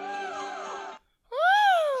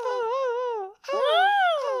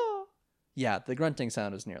 Yeah, the grunting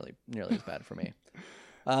sound is nearly as bad for me.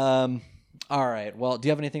 All right. Well, do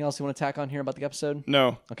you have anything else you want to tack on here about the episode?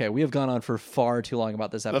 No. Okay, we have gone on for far too long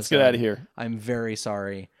about this episode. Let's get out of here. I'm very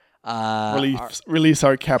sorry. Release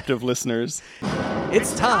our captive listeners.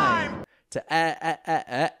 It's time to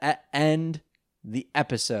end the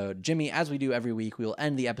episode. Jimmy, as we do every week, we will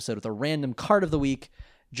end the episode with a random card of the week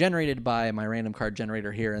generated by my random card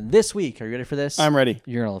generator here. And this week, are you ready for this? I'm ready.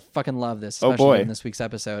 You're going to fucking love this, Oh, especially boy. in this week's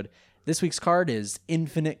episode. This week's card is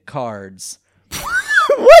Infinite Cards.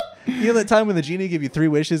 What? You know that time when the genie gave you 3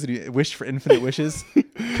 wishes and you wished for infinite wishes?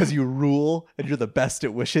 Because you rule and you're the best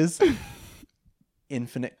at wishes?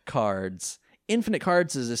 Infinite Cards. Infinite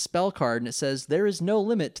Cards is a spell card, and it says there is no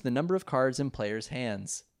limit to the number of cards in players'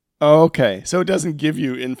 hands. Oh, okay. So it doesn't give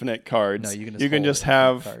you infinite cards. No, you can just just hold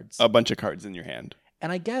have cards. a bunch of cards in your hand.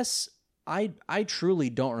 And I guess I truly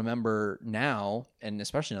don't remember now, and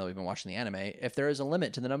especially now that we've been watching the anime, if there is a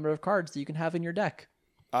limit to the number of cards that you can have in your deck.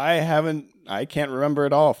 I can't remember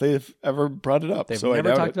at all if they've ever brought it up. They've so never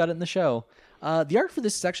I doubt talked about it in the show. The art for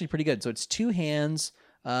this is actually pretty good. So it's 2 hands,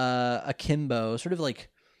 akimbo, sort of like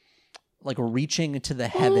reaching to the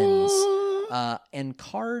heavens. And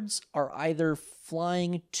cards are either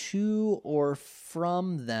flying to or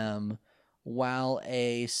from them while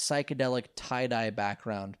a psychedelic tie-dye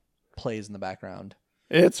background plays in the background.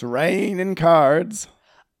 It's raining cards.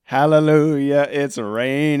 Hallelujah, it's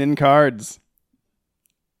raining cards.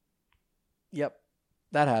 Yep,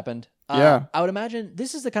 that happened. Yeah. I would imagine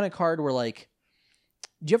this is the kind of card where, like,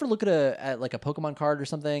 do you ever look at like a Pokemon card or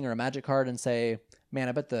something or a Magic card and say, man,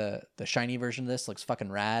 I bet the shiny version of this looks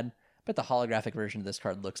fucking rad. I bet the holographic version of this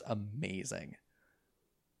card looks amazing.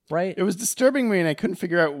 Right? It was disturbing me, and I couldn't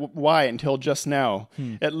figure out why until just now.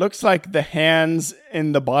 It looks like the hands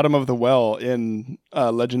in the bottom of the well in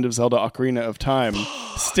Legend of Zelda: Ocarina of Time,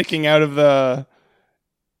 sticking out of the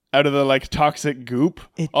like toxic goop.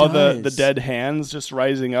 It All the does. dead hands just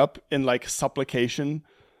rising up in like supplication,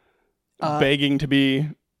 begging to be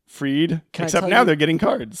freed. Can I Except tell now you- they're getting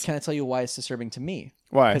cards. Can I tell you why it's disturbing to me?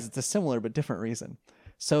 Why? Because it's a similar but different reason.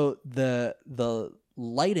 So the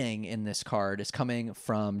lighting in this card is coming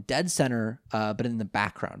from dead center, but in the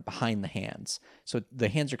background, behind the hands. So the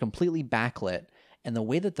hands are completely backlit, and the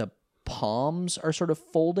way that the palms are sort of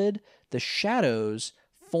folded, the shadows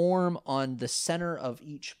form on the center of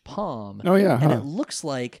each palm. Oh, yeah, And huh. it looks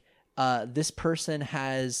like this person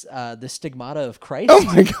has the stigmata of Christ. Oh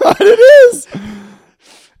my god, it is!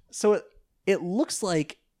 So it looks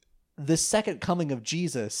like the second coming of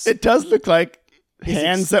Jesus. It does look like Is it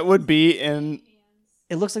hands that would be in.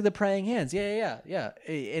 It looks like the praying hands. Yeah.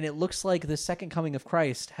 And it looks like the second coming of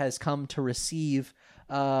Christ has come to receive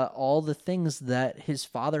all the things that his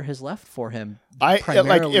father has left for him. Like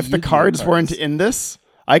primarily if the Yu-Gi-Oh cards weren't in this,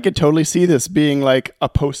 I could totally see this being like a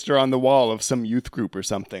poster on the wall of some youth group or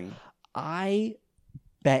something. I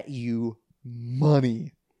bet you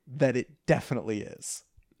money that it definitely is.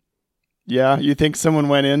 Yeah, you think someone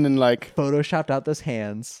went in and like Photoshopped out those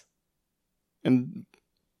hands. and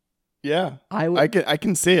yeah, I would I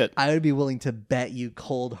can see it. I would be willing to bet you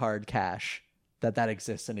cold hard cash that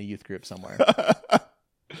exists in a youth group somewhere.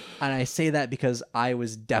 And I say that because I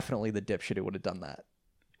was definitely the dipshit who would have done that.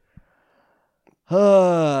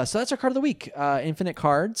 So that's our card of the week. Infinite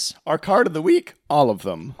cards. Our card of the week, all of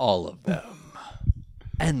them. All of them.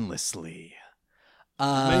 Endlessly.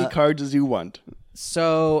 As many cards as you want.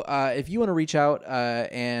 So if you want to reach out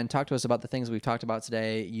and talk to us about the things we've talked about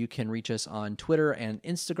today, you can reach us on Twitter and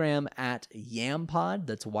Instagram at YAMPod.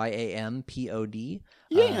 That's YAMPOD.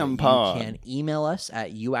 YAMPod. You can email us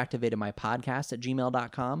at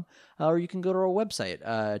youactivatedmypodcast@gmail.com, or you can go to our website,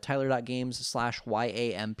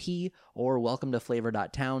 tyler.games/YAMP, or welcome to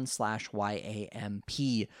flavor.town/YAMP.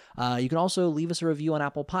 You can also leave us a review on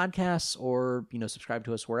Apple Podcasts or, subscribe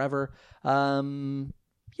to us wherever.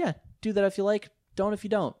 Yeah, do that if you like. Don't if you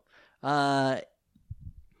don't.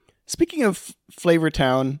 Speaking of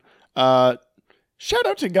Flavortown, shout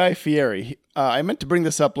out to Guy Fieri. I meant to bring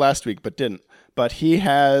this up last week, but didn't. But he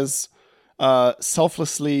has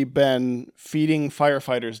selflessly been feeding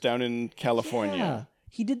firefighters down in Yeah. California.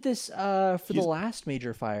 He did this for the last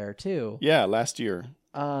major fire too. Yeah, last year.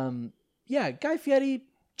 Yeah, Guy Fieri,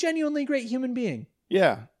 genuinely great human being.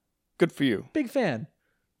 Yeah, good for you. Big fan.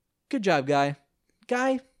 Good job, Guy.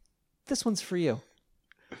 Guy, this one's for you.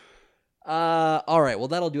 All right, well,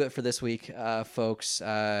 that'll do it for this week, folks.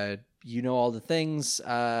 You know all the things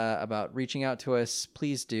about reaching out to us.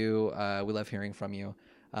 Please do. We love hearing from you.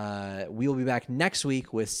 We will be back next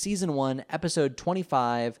week with Season 1, Episode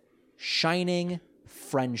 25, Shining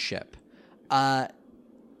Friendship. Wow,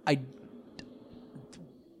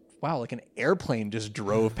 like an airplane just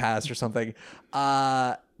drove past or something.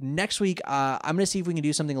 Next week, I'm going to see if we can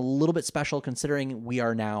do something a little bit special, considering we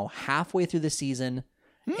are now halfway through the season,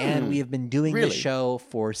 and we have been doing this Really? show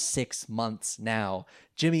for 6 months now.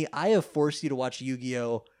 Jimmy, I have forced you to watch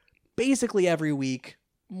Yu-Gi-Oh! Basically every week,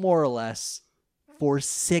 more or less, for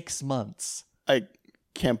 6 months. I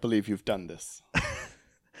can't believe you've done this.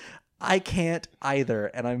 I can't either,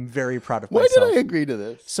 and I'm very proud of Why myself. did I agree to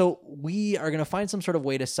this? So we are going to find some sort of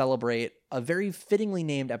way to celebrate a very fittingly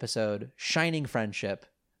named episode, Shining Friendship.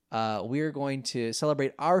 We are going to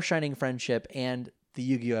celebrate our Shining Friendship and the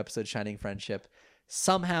Yu-Gi-Oh! Episode Shining Friendship.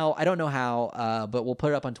 Somehow, I don't know how, but we'll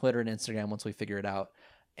put it up on Twitter and Instagram once we figure it out.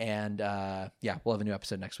 And yeah, we'll have a new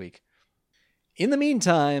episode next week. In the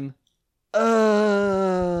meantime,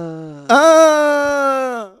 Ah!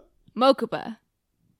 Mokuba.